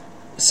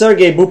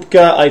 Sergei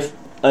Bubka,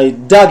 I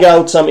dug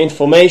out some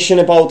information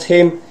about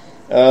him.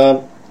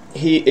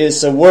 He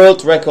is a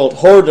world record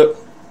holder.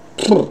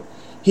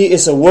 He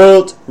is a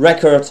world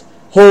record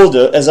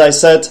holder, as I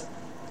said,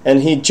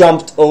 and he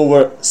jumped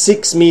over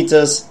 6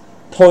 meters,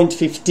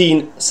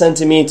 0.15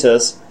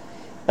 centimeters.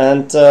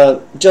 And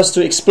just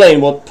to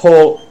explain what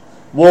pole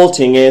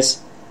vaulting is,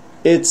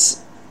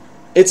 it's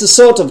a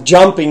sort of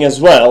jumping as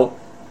well,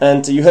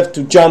 and you have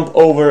to jump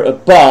over a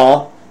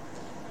bar,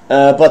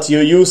 but you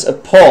use a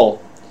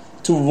pole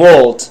to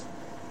vault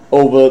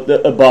over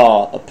a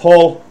bar. A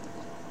pole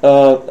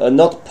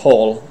not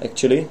Paul,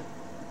 actually.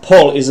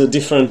 Paul is a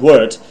different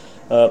word.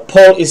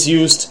 Paul is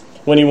used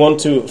when you want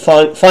to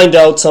find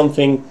out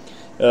something,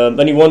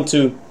 when you want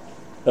to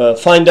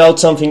find out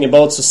something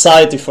about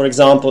society, for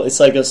example. It's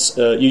like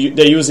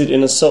they use it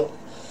in a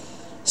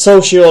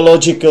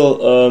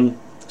sociological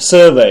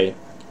survey.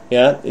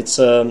 Yeah, it's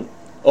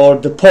or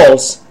the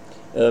polls.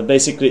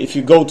 Basically, if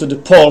you go to the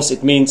polls,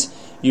 it means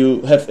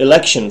you have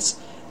elections,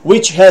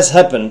 which has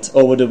happened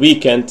over the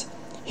weekend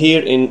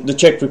here in the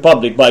Czech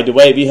Republic. By the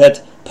way, we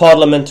had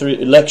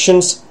parliamentary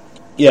elections.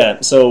 Yeah,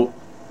 so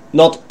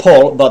not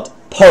poll, but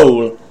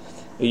poll.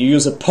 You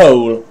use a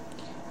poll.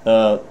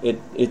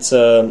 It's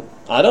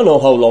I don't know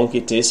how long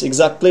it is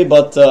exactly,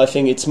 but I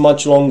think it's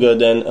much longer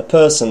than a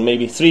person,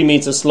 maybe 3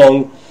 meters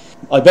long.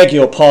 I beg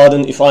your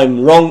pardon if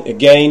I'm wrong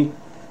again.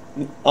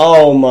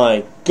 Oh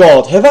my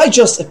God, have I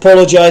just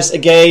apologized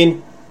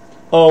again?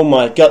 Oh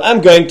my God,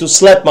 I'm going to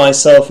slap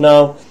myself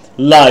now,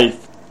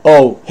 live.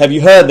 Oh, have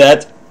you heard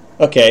that?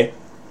 Okay,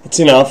 it's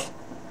enough.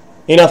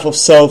 Enough of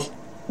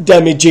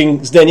self-damaging,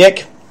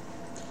 Zdeněk.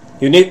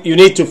 You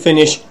need to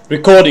finish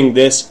recording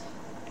this.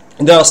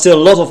 There are still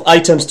a lot of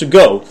items to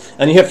go,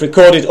 and you have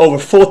recorded over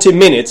 40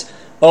 minutes.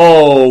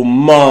 Oh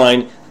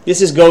mine,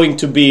 this is going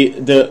to be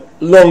the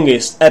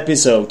longest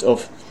episode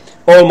of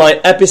all my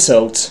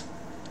episodes,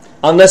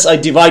 unless I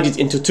divide it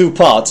into 2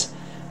 parts,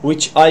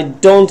 which I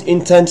don't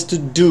intend to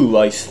do,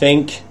 I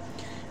think,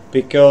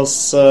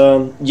 because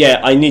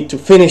I need to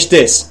finish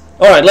this.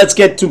 Alright, let's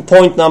get to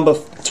point number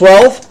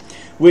 12,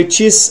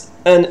 which is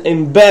an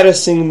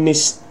embarrassing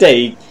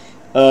mistake.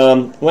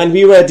 When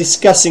we were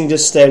discussing the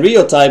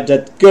stereotype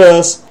that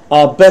girls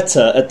are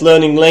better at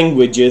learning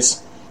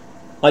languages,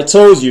 I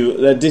told you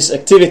that this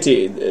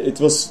activity, it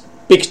was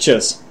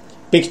pictures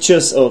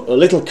or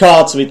little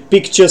cards with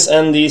pictures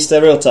and the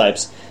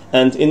stereotypes.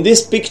 And in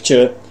this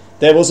picture,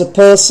 there was a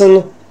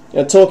person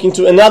talking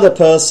to another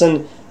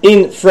person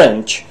in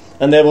French,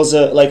 and there was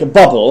like a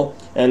bubble,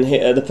 and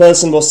the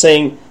person was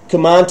saying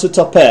 "Comment tu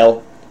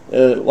t'appelles?"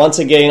 Once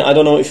again, I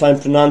don't know if I'm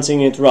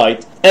pronouncing it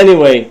right.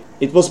 Anyway,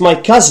 it was my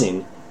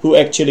cousin who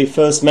actually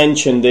first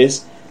mentioned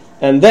this,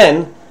 and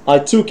then I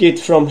took it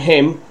from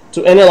him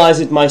to analyze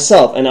it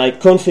myself, and I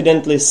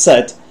confidently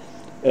said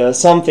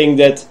something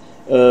that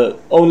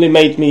only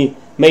made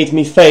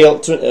me fail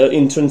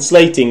in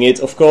translating it,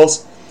 of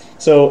course.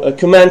 So,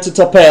 "Comment tu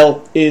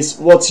t'appelles" is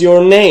 "what's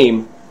your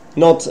name?"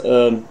 Not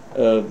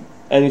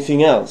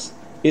anything else.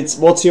 It's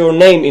 "what's your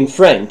name" in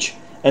French,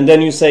 and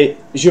then you say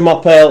 "Je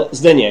m'appelle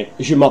Zdeněk."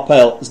 Je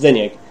m'appelle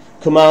Zdeněk.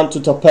 "Comment tu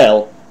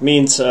t'appelles"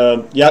 means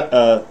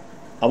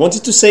I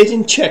wanted to say it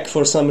in Czech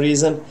for some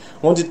reason.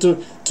 I wanted to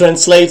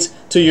translate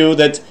to you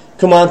that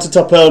 "Comment tu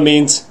t'appelles"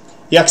 means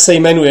 "Jak se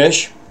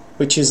jmenuješ,"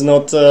 which is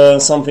not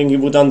something you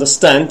would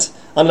understand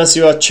unless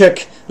you are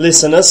Czech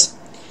listeners.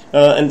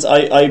 And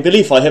I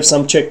believe I have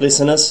some Czech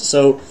listeners.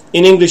 So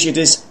in English it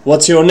is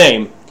 "What's your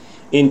name?"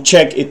 In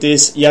Czech it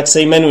is "Jak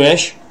se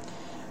jmenuješ,"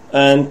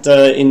 and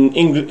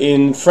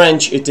in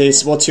French it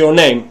is "What's your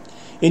name?"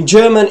 In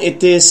German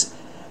it is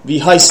 "Wie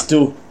heißt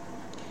du?"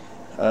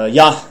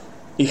 Ja,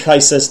 ich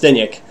heiße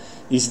Zdeněk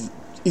is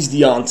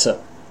the answer.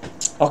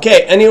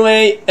 Okay,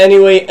 anyway,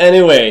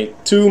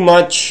 too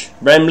much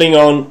rambling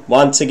on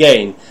once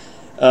again.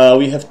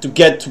 We have to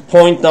get to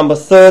point number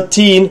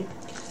 13,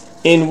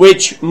 in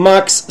which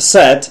Max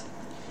said,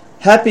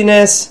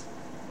 happiness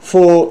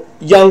for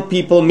young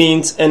people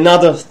means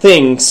another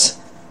things.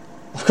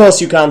 Of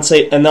course you can't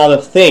say another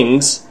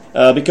things,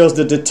 because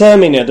the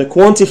determiner, the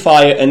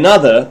quantifier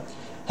another,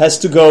 has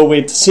to go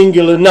with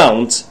singular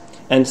nouns,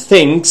 and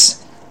things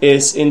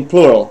is in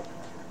plural.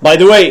 By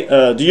the way,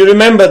 do you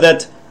remember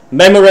that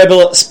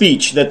memorable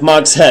speech that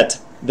Marx had,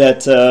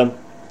 that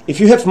if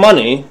you have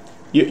money,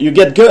 you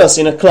get girls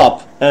in a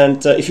club,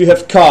 and if you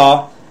have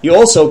car, you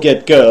also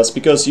get girls,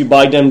 because you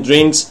buy them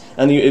drinks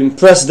and you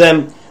impress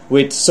them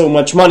with so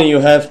much money you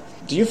have.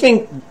 Do you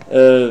think,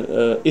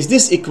 is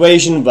this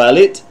equation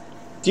valid?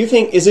 Do you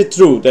think, is it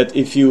true that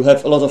if you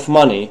have a lot of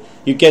money,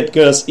 you get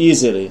girls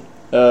easily,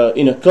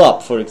 in a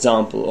club, for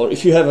example, or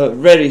if you have a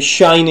very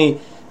shiny,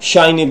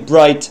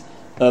 bright,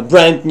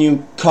 brand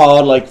new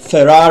car like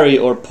Ferrari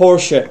or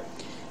Porsche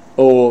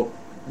or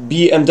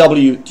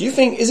BMW, do you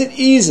think, is it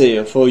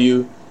easier for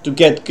you to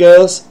get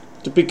girls,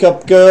 to pick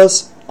up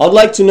girls? I'd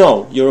like to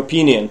know your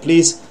opinion.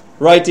 Please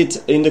write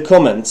it in the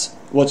comments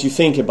what you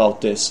think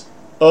about this.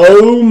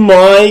 Oh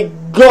my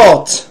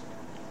God!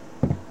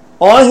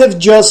 I have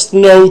just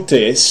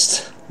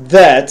noticed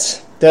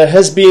that there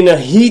has been a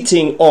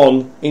heating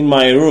on in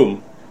my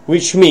room,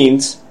 which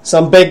means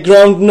some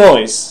background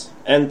noise.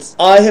 And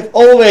I have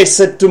always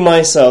said to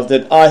myself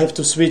that I have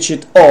to switch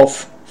it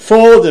off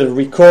for the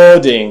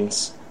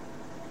recordings.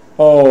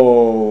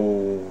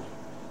 Oh.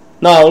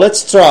 Now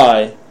let's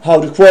try how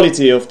the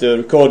quality of the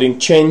recording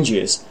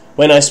changes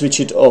when I switch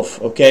it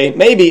off, okay?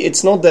 Maybe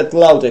it's not that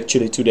loud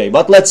actually today,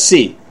 but let's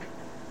see.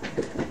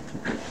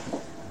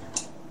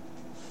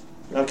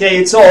 Okay,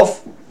 it's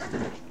off.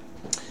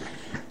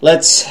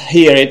 Let's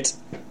hear it.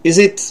 Is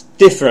it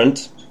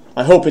different?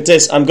 I hope it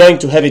is. I'm going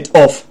to have it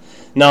off.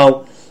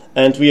 Now,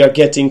 and we are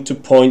getting to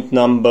point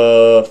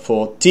number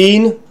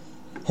 14.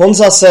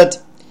 Honza said,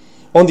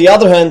 on the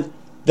other hand,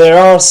 there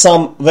are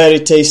some very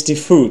tasty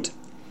food.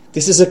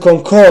 This is a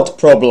Concord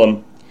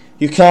problem.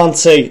 You can't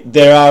say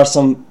there are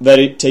some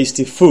very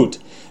tasty food,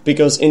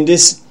 because in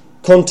this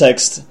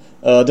context,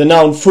 the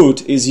noun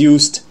food is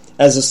used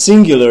as a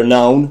singular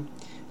noun,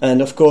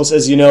 and of course,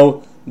 as you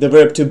know, the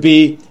verb to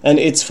be and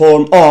its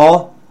form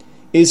are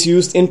is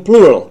used in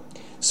plural.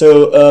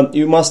 So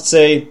you must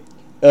say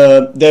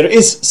there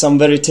is some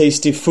very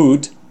tasty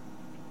food,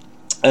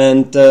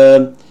 and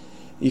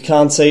you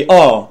can't say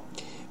are.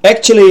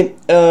 Actually,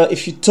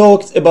 if you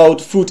talked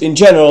about food in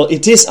general,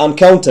 it is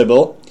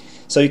uncountable,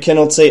 so you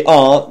cannot say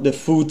are, the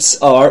foods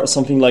are, or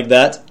something like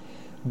that.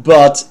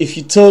 But if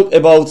you talk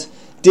about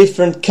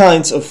different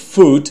kinds of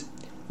food,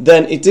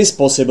 then it is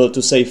possible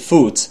to say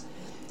food.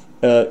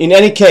 In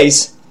any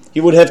case,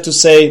 you would have to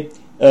say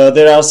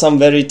there are some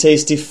very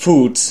tasty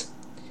foods.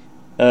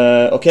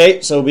 Okay,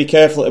 so be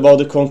careful about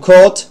the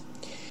Concord,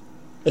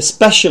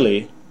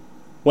 especially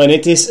when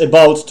it is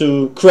about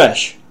to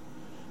crash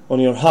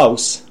on your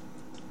house.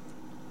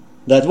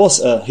 That was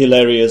a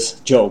hilarious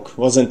joke,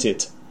 wasn't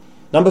it?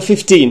 Number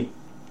 15.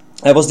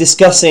 I was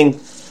discussing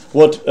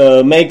what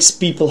makes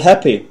people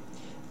happy,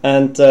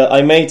 and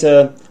I made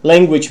a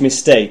language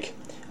mistake.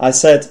 I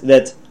said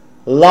that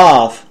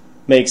laugh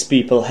makes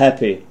people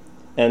happy,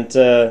 and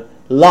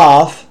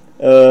laugh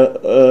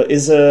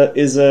is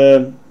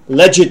a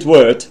legit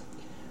word,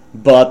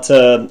 but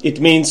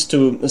it means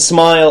to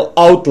smile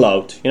out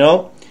loud, you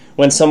know?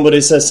 When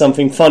somebody says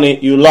something funny,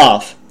 you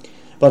laugh.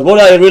 But what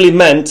I really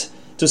meant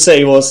to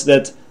say was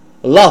that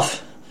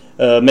love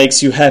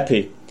makes you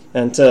happy,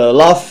 and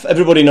love,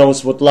 everybody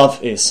knows what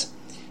love is,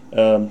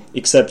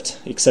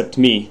 except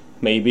me,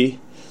 maybe.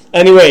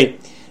 Anyway,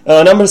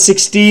 number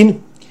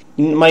 16,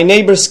 my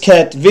neighbor's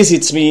cat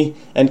visits me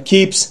and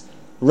keeps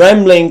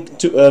rambling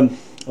to,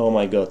 oh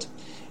my god,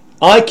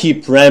 I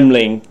keep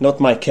rambling, not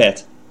my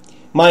cat.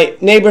 My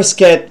neighbor's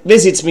cat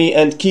visits me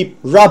and keep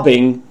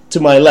rubbing to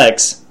my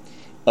legs.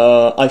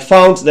 I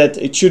found that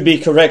it should be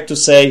correct to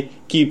say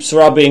keeps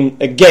rubbing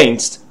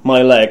against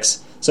my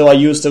legs, so I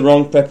used the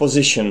wrong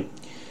preposition.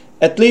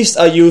 At least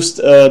I used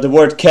the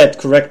word cat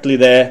correctly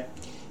there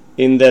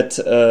in that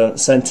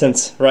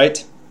sentence,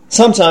 right?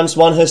 Sometimes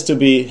one has to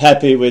be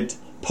happy with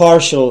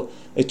partial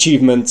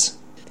achievements.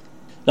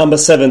 Number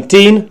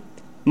 17,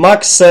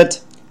 Max said,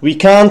 we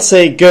can't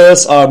say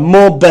girls are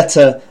more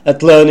better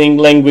at learning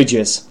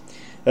languages.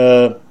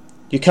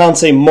 You can't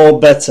say more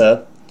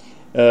better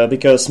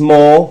because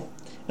more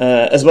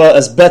as well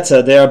as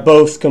better, they are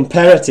both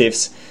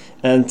comparatives,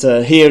 and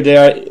here they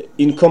are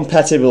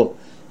incompatible.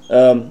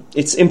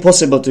 It's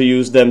impossible to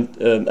use them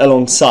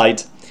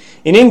alongside.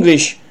 In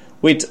English,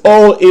 with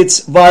all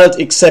its wild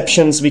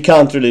exceptions, we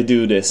can't really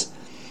do this.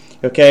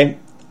 Okay?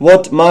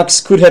 What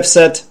Marx could have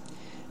said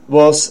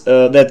was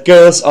that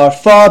girls are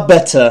far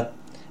better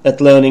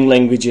at learning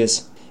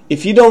languages.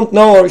 If you don't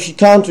know or if you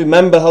can't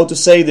remember how to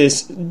say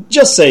this,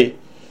 just say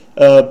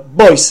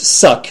boys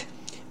suck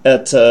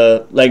at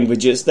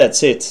languages.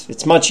 That's it.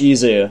 It's much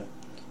easier.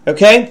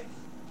 Okay?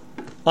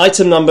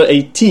 Item number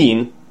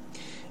 18.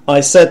 I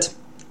said,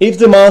 if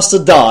the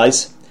master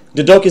dies,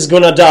 the dog is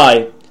gonna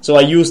die. So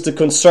I used the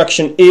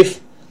construction if,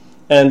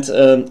 and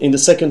in the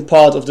second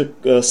part of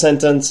the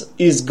sentence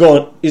is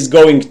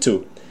going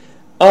to.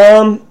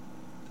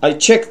 I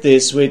checked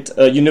this with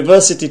a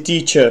university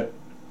teacher,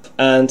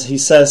 and he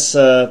says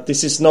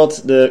this is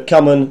not the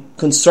common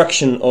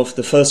construction of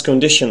the first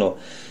conditional.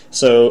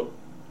 So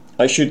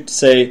I should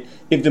say,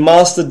 if the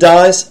master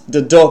dies,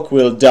 the dog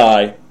will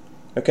die.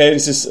 Okay,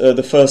 this is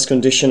the first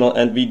conditional,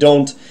 and we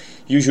don't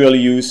usually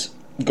use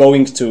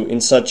going to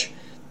in such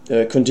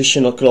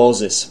conditional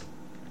clauses.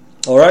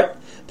 Alright,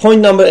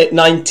 point number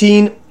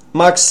 19,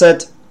 Marx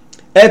said,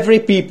 every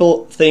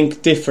people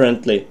think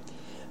differently.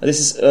 This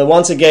is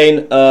once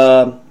again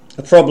a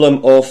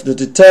problem of the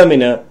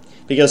determiner,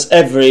 because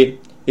every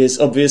is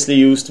obviously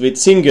used with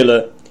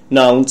singular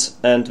nouns,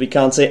 and we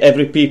can't say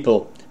every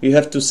people. You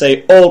have to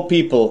say all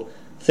people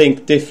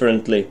think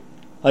differently.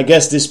 I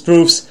guess this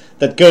proves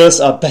that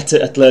girls are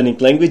better at learning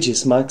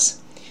languages,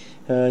 Max.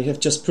 You have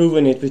just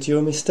proven it with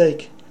your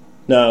mistake.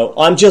 No,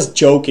 I'm just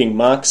joking,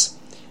 Max.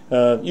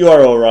 You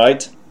are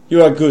alright.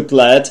 You are a good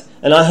lad,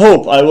 and I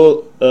hope I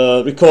will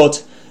record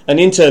an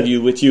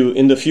interview with you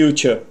in the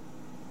future.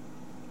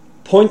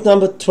 Point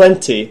number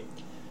 20,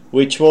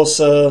 which was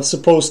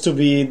supposed to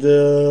be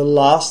the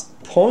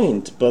last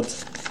point,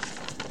 but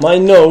my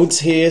notes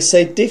here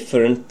say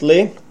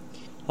differently.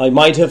 I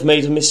might have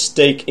made a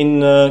mistake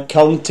in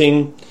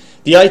counting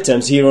the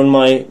items here on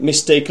my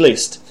mistake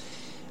list.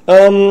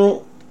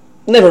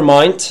 Never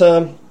mind.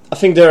 I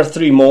think there are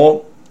 3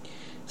 more,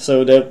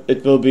 so that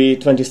it will be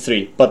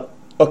 23. But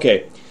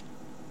okay.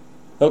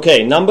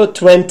 Okay, number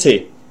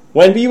 20.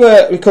 When we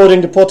were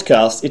recording the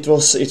podcast, it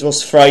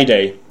was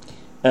Friday,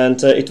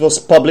 and it was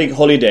public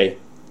holiday.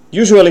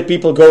 Usually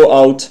people go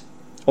out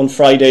on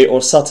Friday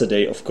or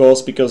Saturday, of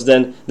course, because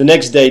then the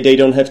next day they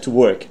don't have to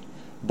work.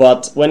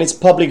 But when it's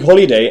public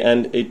holiday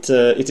and it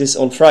is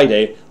on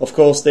Friday, of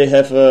course they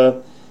have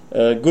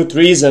good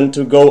reason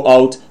to go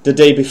out the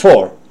day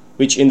before,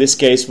 which in this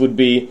case would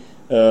be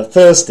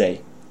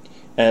Thursday.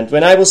 And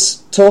when I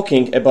was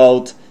talking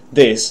about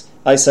this,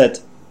 I said,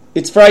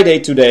 it's Friday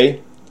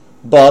today,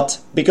 but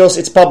because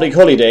it's public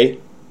holiday,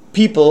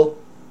 people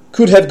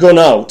could have gone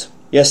out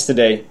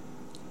yesterday.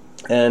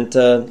 And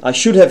I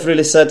should have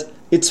really said,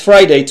 it's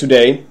Friday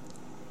today,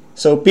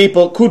 so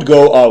people could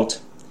go out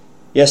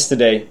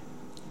yesterday.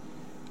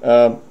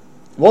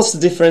 What's the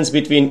difference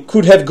between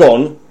could have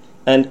gone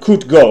and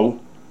could go?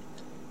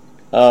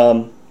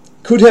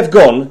 Could have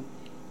gone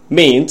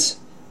means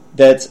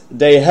that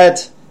they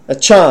had a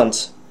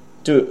chance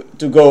to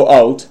go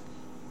out,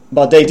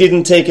 but they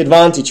didn't take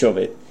advantage of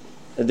it.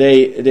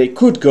 They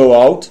could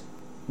go out,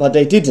 but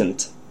they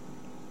didn't,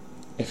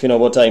 if you know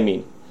what I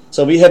mean.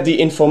 So we have the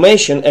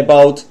information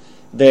about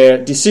their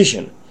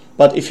decision.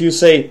 But if you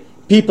say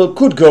people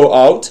could go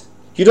out,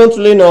 you don't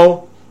really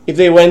know if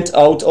they went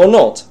out or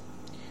not.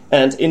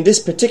 And in this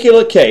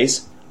particular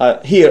case,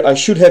 here I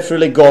should have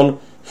really gone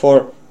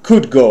for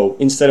could go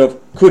instead of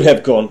could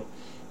have gone.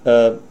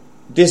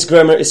 This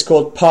grammar is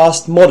called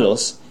past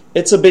models.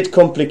 It's a bit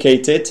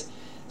complicated,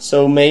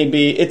 so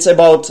maybe it's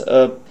about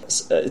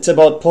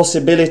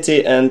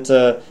possibility and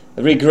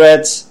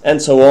regrets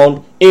and so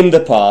on in the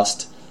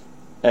past.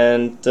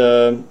 And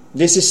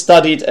this is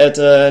studied at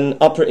an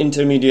upper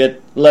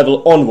intermediate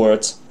level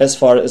onwards, as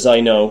far as I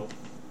know.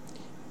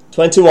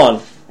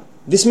 21.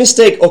 This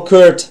mistake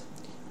occurred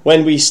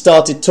when we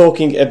started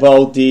talking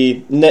about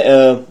the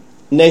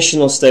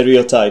national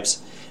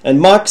stereotypes. And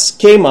Marx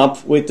came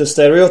up with the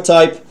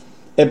stereotype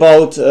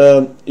about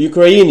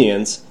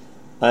Ukrainians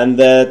and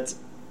that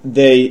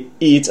they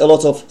eat a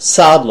lot of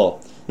sadlo.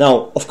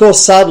 Now, of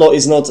course, sadlo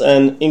is not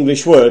an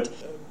English word,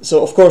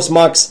 so of course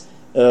Marx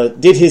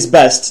did his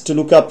best to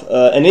look up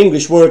an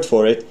English word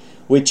for it,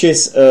 which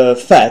is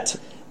fat,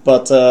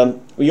 but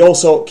we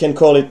also can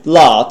call it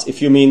lard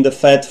if you mean the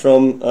fat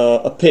from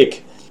a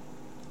pig.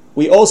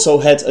 We also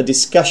had a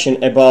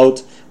discussion about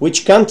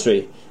which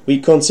country we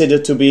consider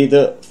to be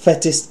the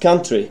fattest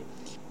country.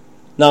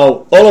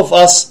 Now, all of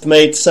us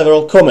made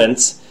several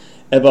comments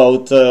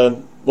about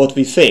what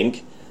we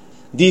think.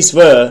 These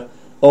were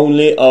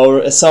only our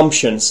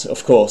assumptions,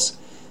 of course.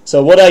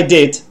 So what I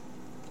did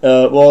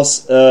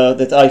was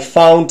that I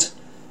found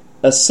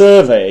a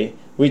survey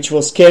which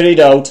was carried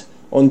out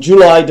on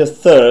July the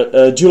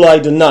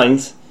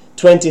 9th,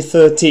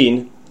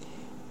 2013,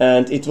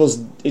 and it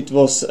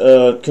was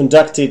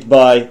conducted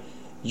by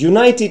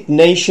United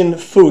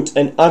Nations Food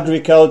and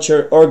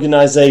Agriculture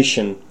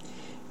Organization,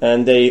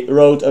 and they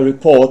wrote a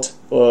report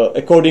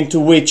according to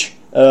which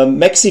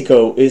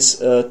Mexico is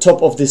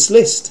top of this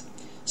list.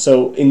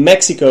 So in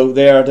Mexico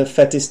they are the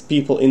fattest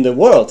people in the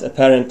world,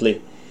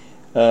 apparently.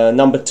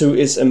 Number 2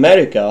 is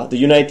America, the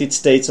United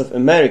States of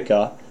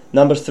America.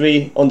 Number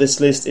 3 on this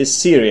list is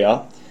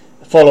Syria,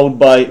 followed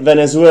by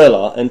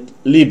Venezuela and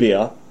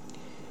Libya.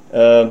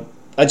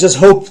 I just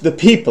hope the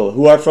people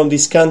who are from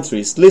these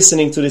countries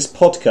listening to this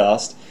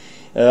podcast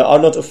are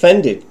not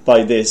offended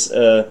by this.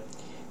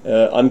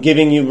 I'm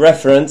giving you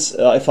reference.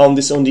 I found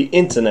this on the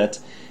internet,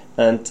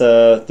 and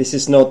this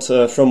is not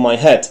from my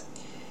head.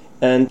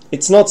 And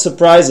it's not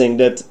surprising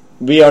that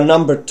we are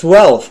number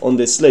 12 on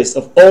this list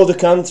of all the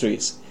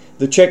countries.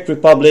 The Czech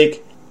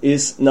Republic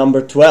is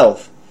number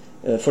 12.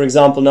 For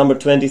example, number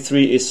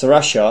 23 is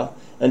Russia,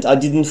 and I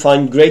didn't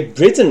find Great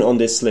Britain on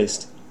this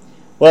list.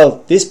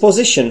 Well, this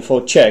position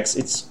for Czechs,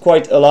 it's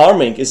quite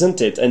alarming,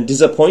 isn't it? And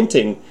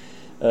disappointing.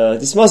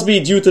 This must be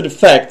due to the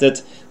fact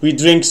that we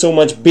drink so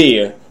much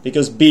beer,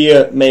 because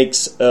beer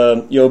makes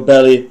your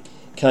belly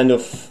kind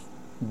of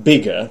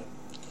bigger.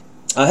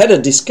 I had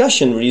a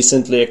discussion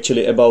recently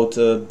actually about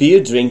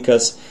beer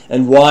drinkers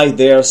and why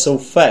they are so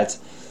fat.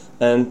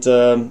 And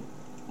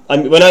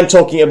when I'm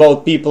talking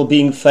about people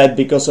being fat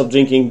because of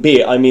drinking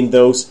beer, I mean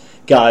those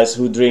guys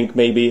who drink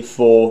maybe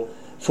four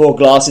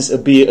glasses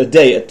of beer a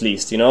day at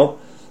least,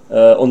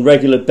 on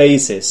regular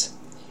basis.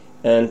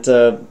 And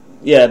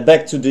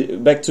back to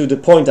the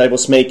point I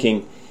was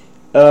making.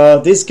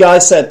 This guy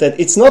said that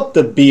it's not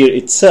the beer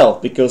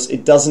itself, because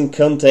it doesn't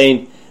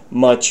contain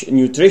much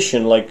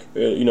nutrition like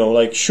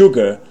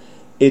sugar.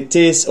 It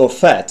is, or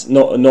fat,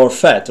 nor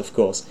fat, of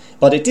course.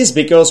 But it is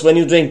because when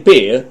you drink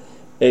beer,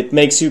 it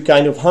makes you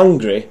kind of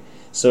hungry,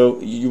 so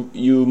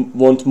you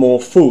want more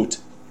food.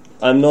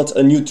 I'm not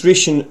a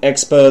nutrition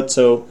expert,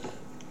 so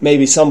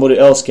maybe somebody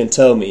else can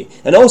tell me.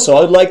 And also,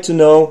 I would like to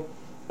know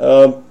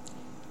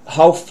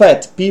how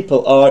fat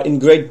people are in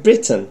Great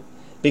Britain,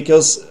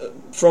 because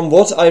from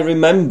what I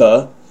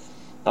remember,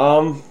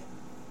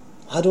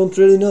 I don't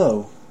really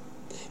know.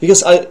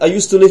 Because I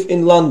used to live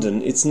in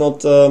London. It's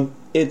not.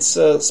 It's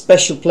a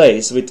special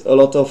place with a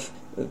lot of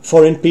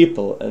foreign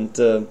people, and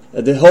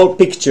the whole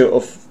picture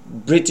of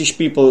British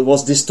people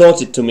was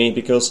distorted to me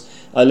because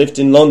I lived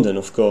in London,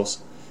 of course.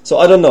 So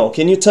I don't know.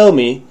 Can you tell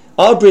me,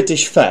 are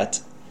British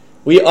fat?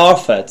 We are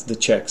fat, the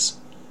Czechs.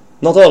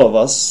 Not all of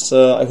us.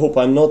 I hope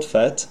I'm not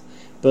fat,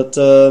 but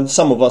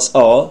some of us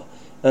are,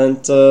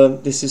 and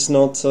this is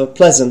not a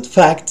pleasant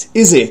fact,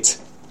 is it?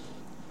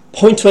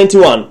 Point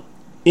 21.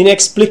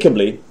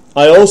 Inexplicably,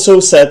 I also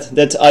said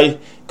that I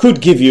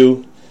could give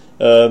you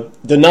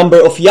the number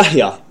of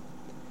Yahya.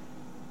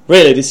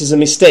 Really, this is a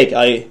mistake.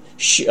 I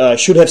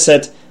should have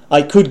said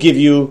I could give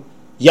you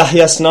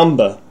Yahya's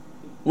number.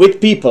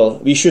 With people,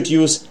 we should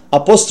use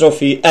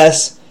apostrophe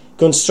as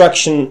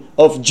construction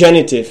of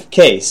genitive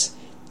case.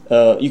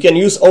 You can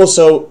use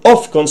also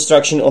of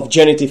construction of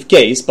genitive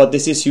case, but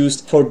this is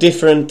used for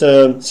different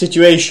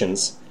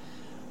situations.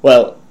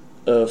 Well,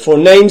 for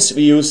names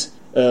we use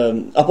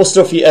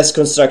apostrophe s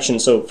construction.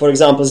 So, for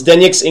example,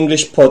 Zdeněk's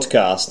English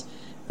podcast.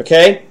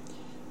 Okay,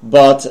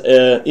 but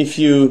if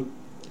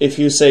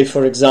you say,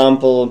 for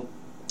example,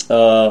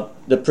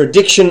 the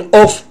prediction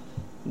of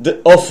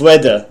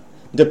weather,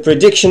 the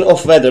prediction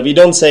of weather, we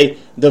don't say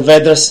the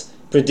weather's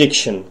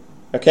prediction.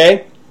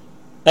 Okay,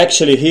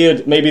 actually,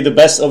 here maybe the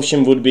best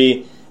option would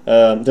be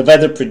the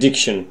weather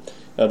prediction.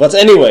 But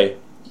anyway,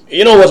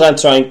 you know what I'm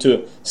trying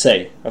to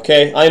say.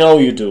 Okay, I know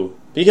you do.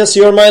 Because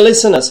you're my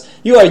listeners.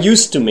 You are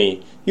used to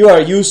me. You are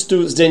used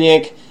to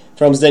Zdeněk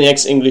from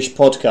Zdeněk's English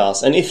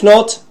podcast. And if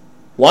not,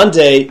 one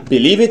day,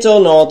 believe it or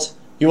not,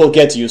 you will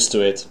get used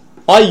to it.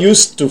 I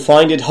used to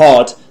find it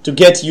hard to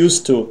get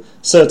used to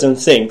certain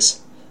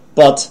things.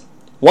 But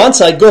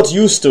once I got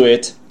used to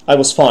it, I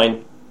was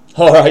fine.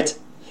 Alright?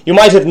 You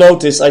might have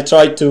noticed I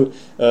tried to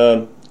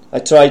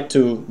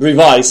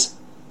revise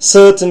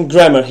certain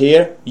grammar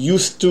here.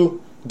 Used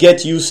to,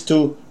 get used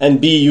to, and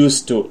be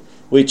used to.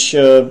 Which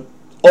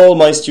all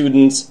my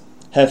students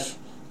have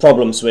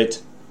problems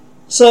with.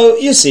 So,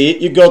 you see,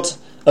 you got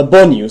a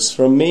bonus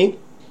from me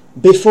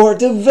before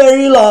the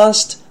very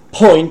last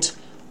point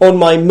on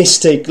my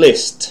mistake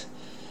list.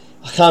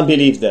 I can't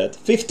believe that.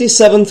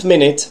 57th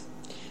minute,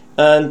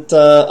 and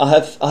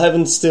I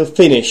haven't still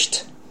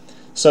finished.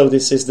 So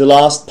this is the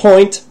last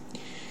point.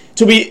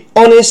 To be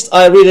honest,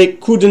 I really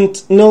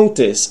couldn't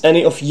notice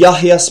any of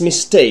Yahya's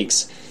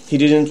mistakes. He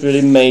didn't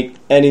really make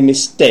any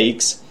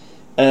mistakes.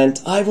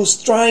 And I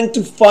was trying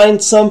to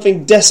find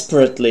something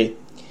desperately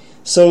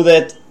so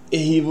that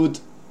he would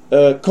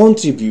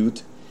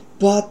contribute,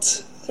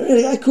 but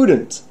really I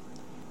couldn't.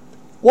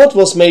 What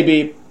was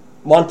maybe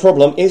one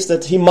problem is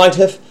that he might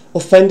have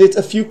offended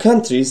a few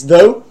countries,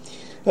 though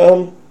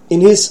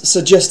in his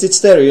suggested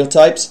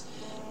stereotypes,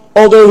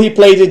 although he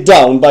played it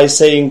down by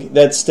saying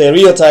that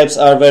stereotypes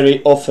are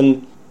very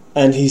often,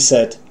 and he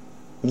said,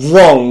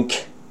 wrong.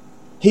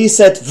 He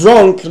said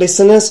wrong,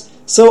 listeners,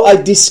 so I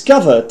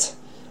discovered,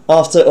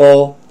 after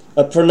all,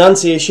 a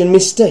pronunciation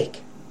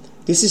mistake.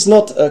 This is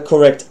not a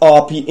correct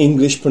RP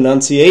English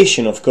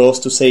pronunciation, of course,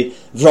 to say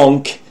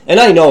wrong. And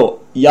I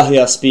know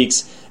Yahya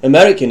speaks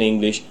American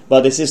English,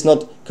 but this is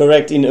not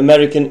correct in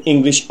American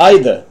English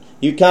either.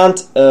 You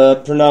can't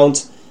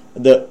pronounce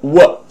the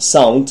W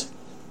sound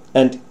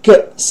and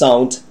K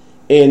sound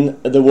in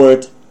the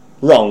word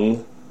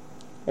wrong.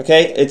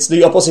 Okay? It's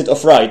the opposite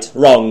of right,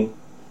 wrong.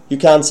 You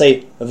can't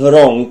say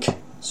wrong.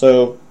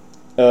 So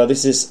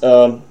this is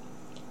a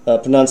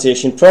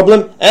pronunciation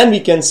problem, and we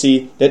can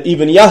see that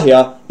even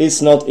Yahya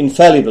is not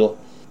infallible.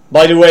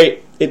 By the way,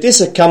 it is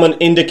a common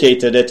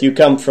indicator that you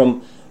come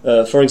from,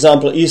 for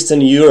example,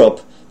 Eastern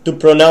Europe, to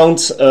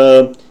pronounce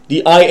the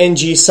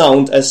ing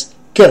sound as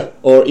k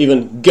or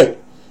even g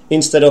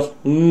instead of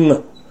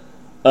m.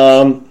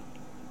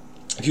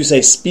 If you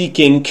say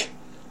speaking,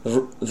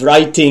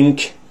 writing,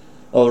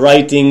 or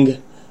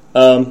writing,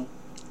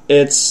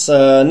 it's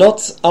not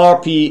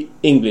RP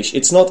English.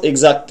 It's not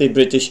exactly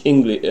British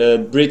English,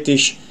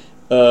 British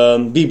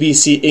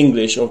BBC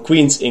English or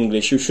Queen's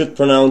English. You should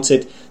pronounce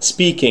it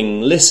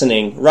speaking,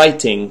 listening,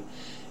 writing.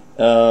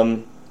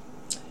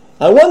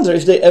 I wonder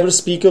if they ever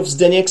speak of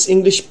Zdeněk's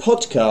English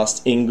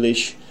podcast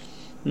English.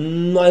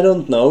 I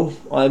don't know.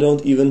 I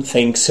don't even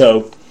think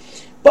so.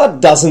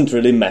 But doesn't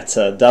really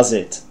matter, does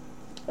it?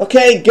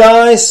 Okay,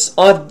 guys,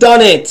 I've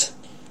done it.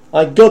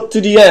 I got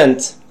to the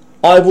end.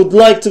 I would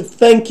like to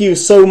thank you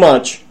so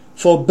much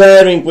for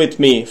bearing with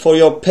me, for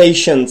your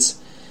patience,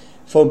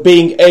 for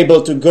being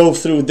able to go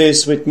through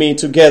this with me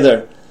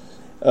together.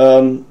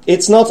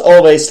 It's not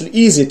always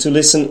easy to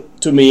listen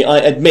to me, I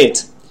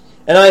admit.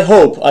 And I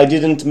hope I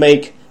didn't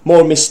make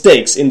more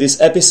mistakes in this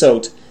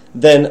episode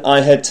than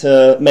I had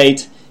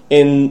made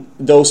in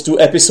those 2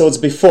 episodes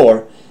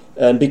before.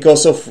 And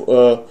because of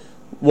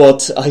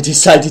what I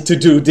decided to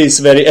do this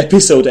very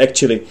episode,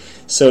 actually.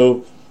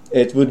 So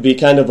it would be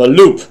kind of a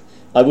loop.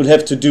 I would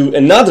have to do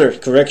another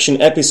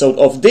correction episode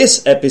of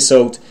this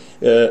episode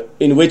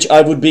in which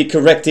I would be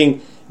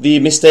correcting the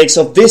mistakes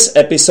of this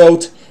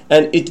episode,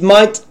 and it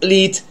might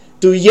lead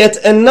to yet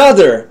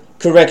another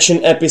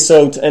correction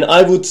episode, and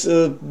I would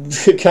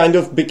kind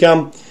of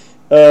become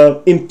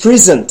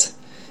imprisoned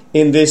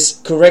in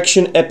this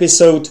correction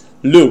episode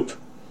loop.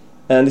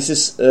 And this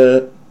is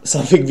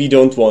something we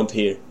don't want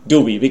here,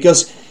 do we?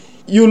 Because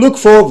you look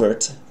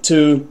forward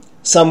to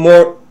some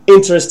more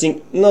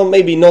interesting, no,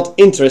 maybe not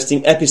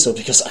interesting episode,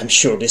 because I'm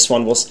sure this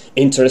one was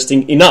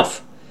interesting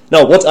enough.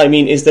 Now, what I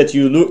mean is that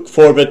you look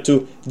forward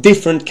to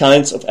different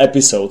kinds of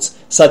episodes,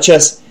 such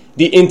as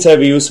the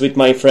interviews with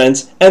my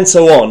friends, and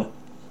so on.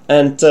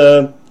 And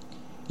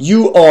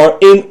you are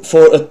in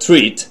for a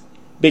treat,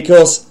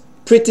 because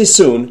pretty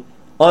soon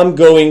I'm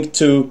going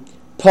to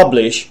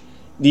publish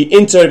the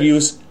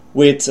interviews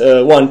with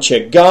one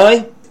Czech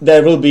guy.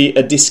 There will be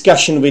a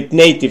discussion with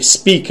native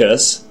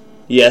speakers.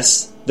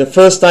 Yes, the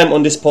first time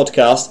on this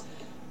podcast.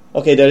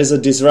 Okay, there is a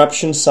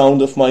disruption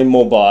sound of my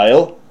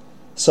mobile.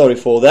 Sorry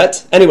for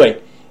that. Anyway,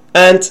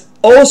 and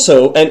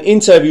also an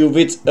interview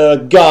with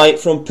a guy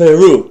from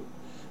Peru,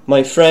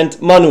 my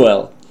friend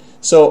Manuel.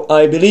 So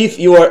I believe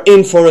you are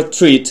in for a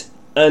treat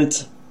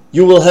and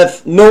you will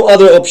have no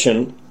other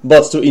option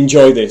but to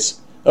enjoy this.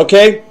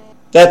 Okay?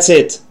 That's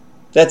it.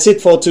 That's it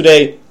for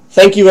today.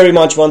 Thank you very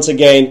much once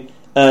again.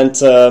 And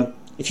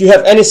if you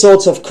have any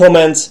sorts of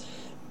comments,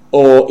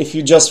 or if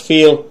you just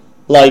feel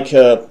like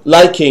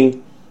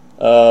liking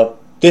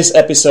this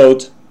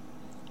episode,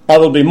 I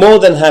will be more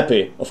than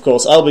happy. Of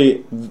course, I'll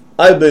be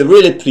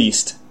really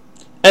pleased.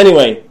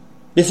 Anyway,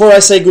 before I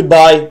say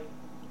goodbye,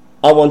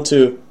 I want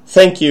to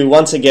thank you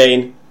once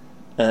again.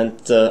 And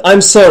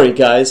I'm sorry,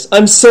 guys.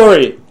 I'm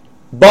sorry.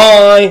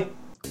 Bye.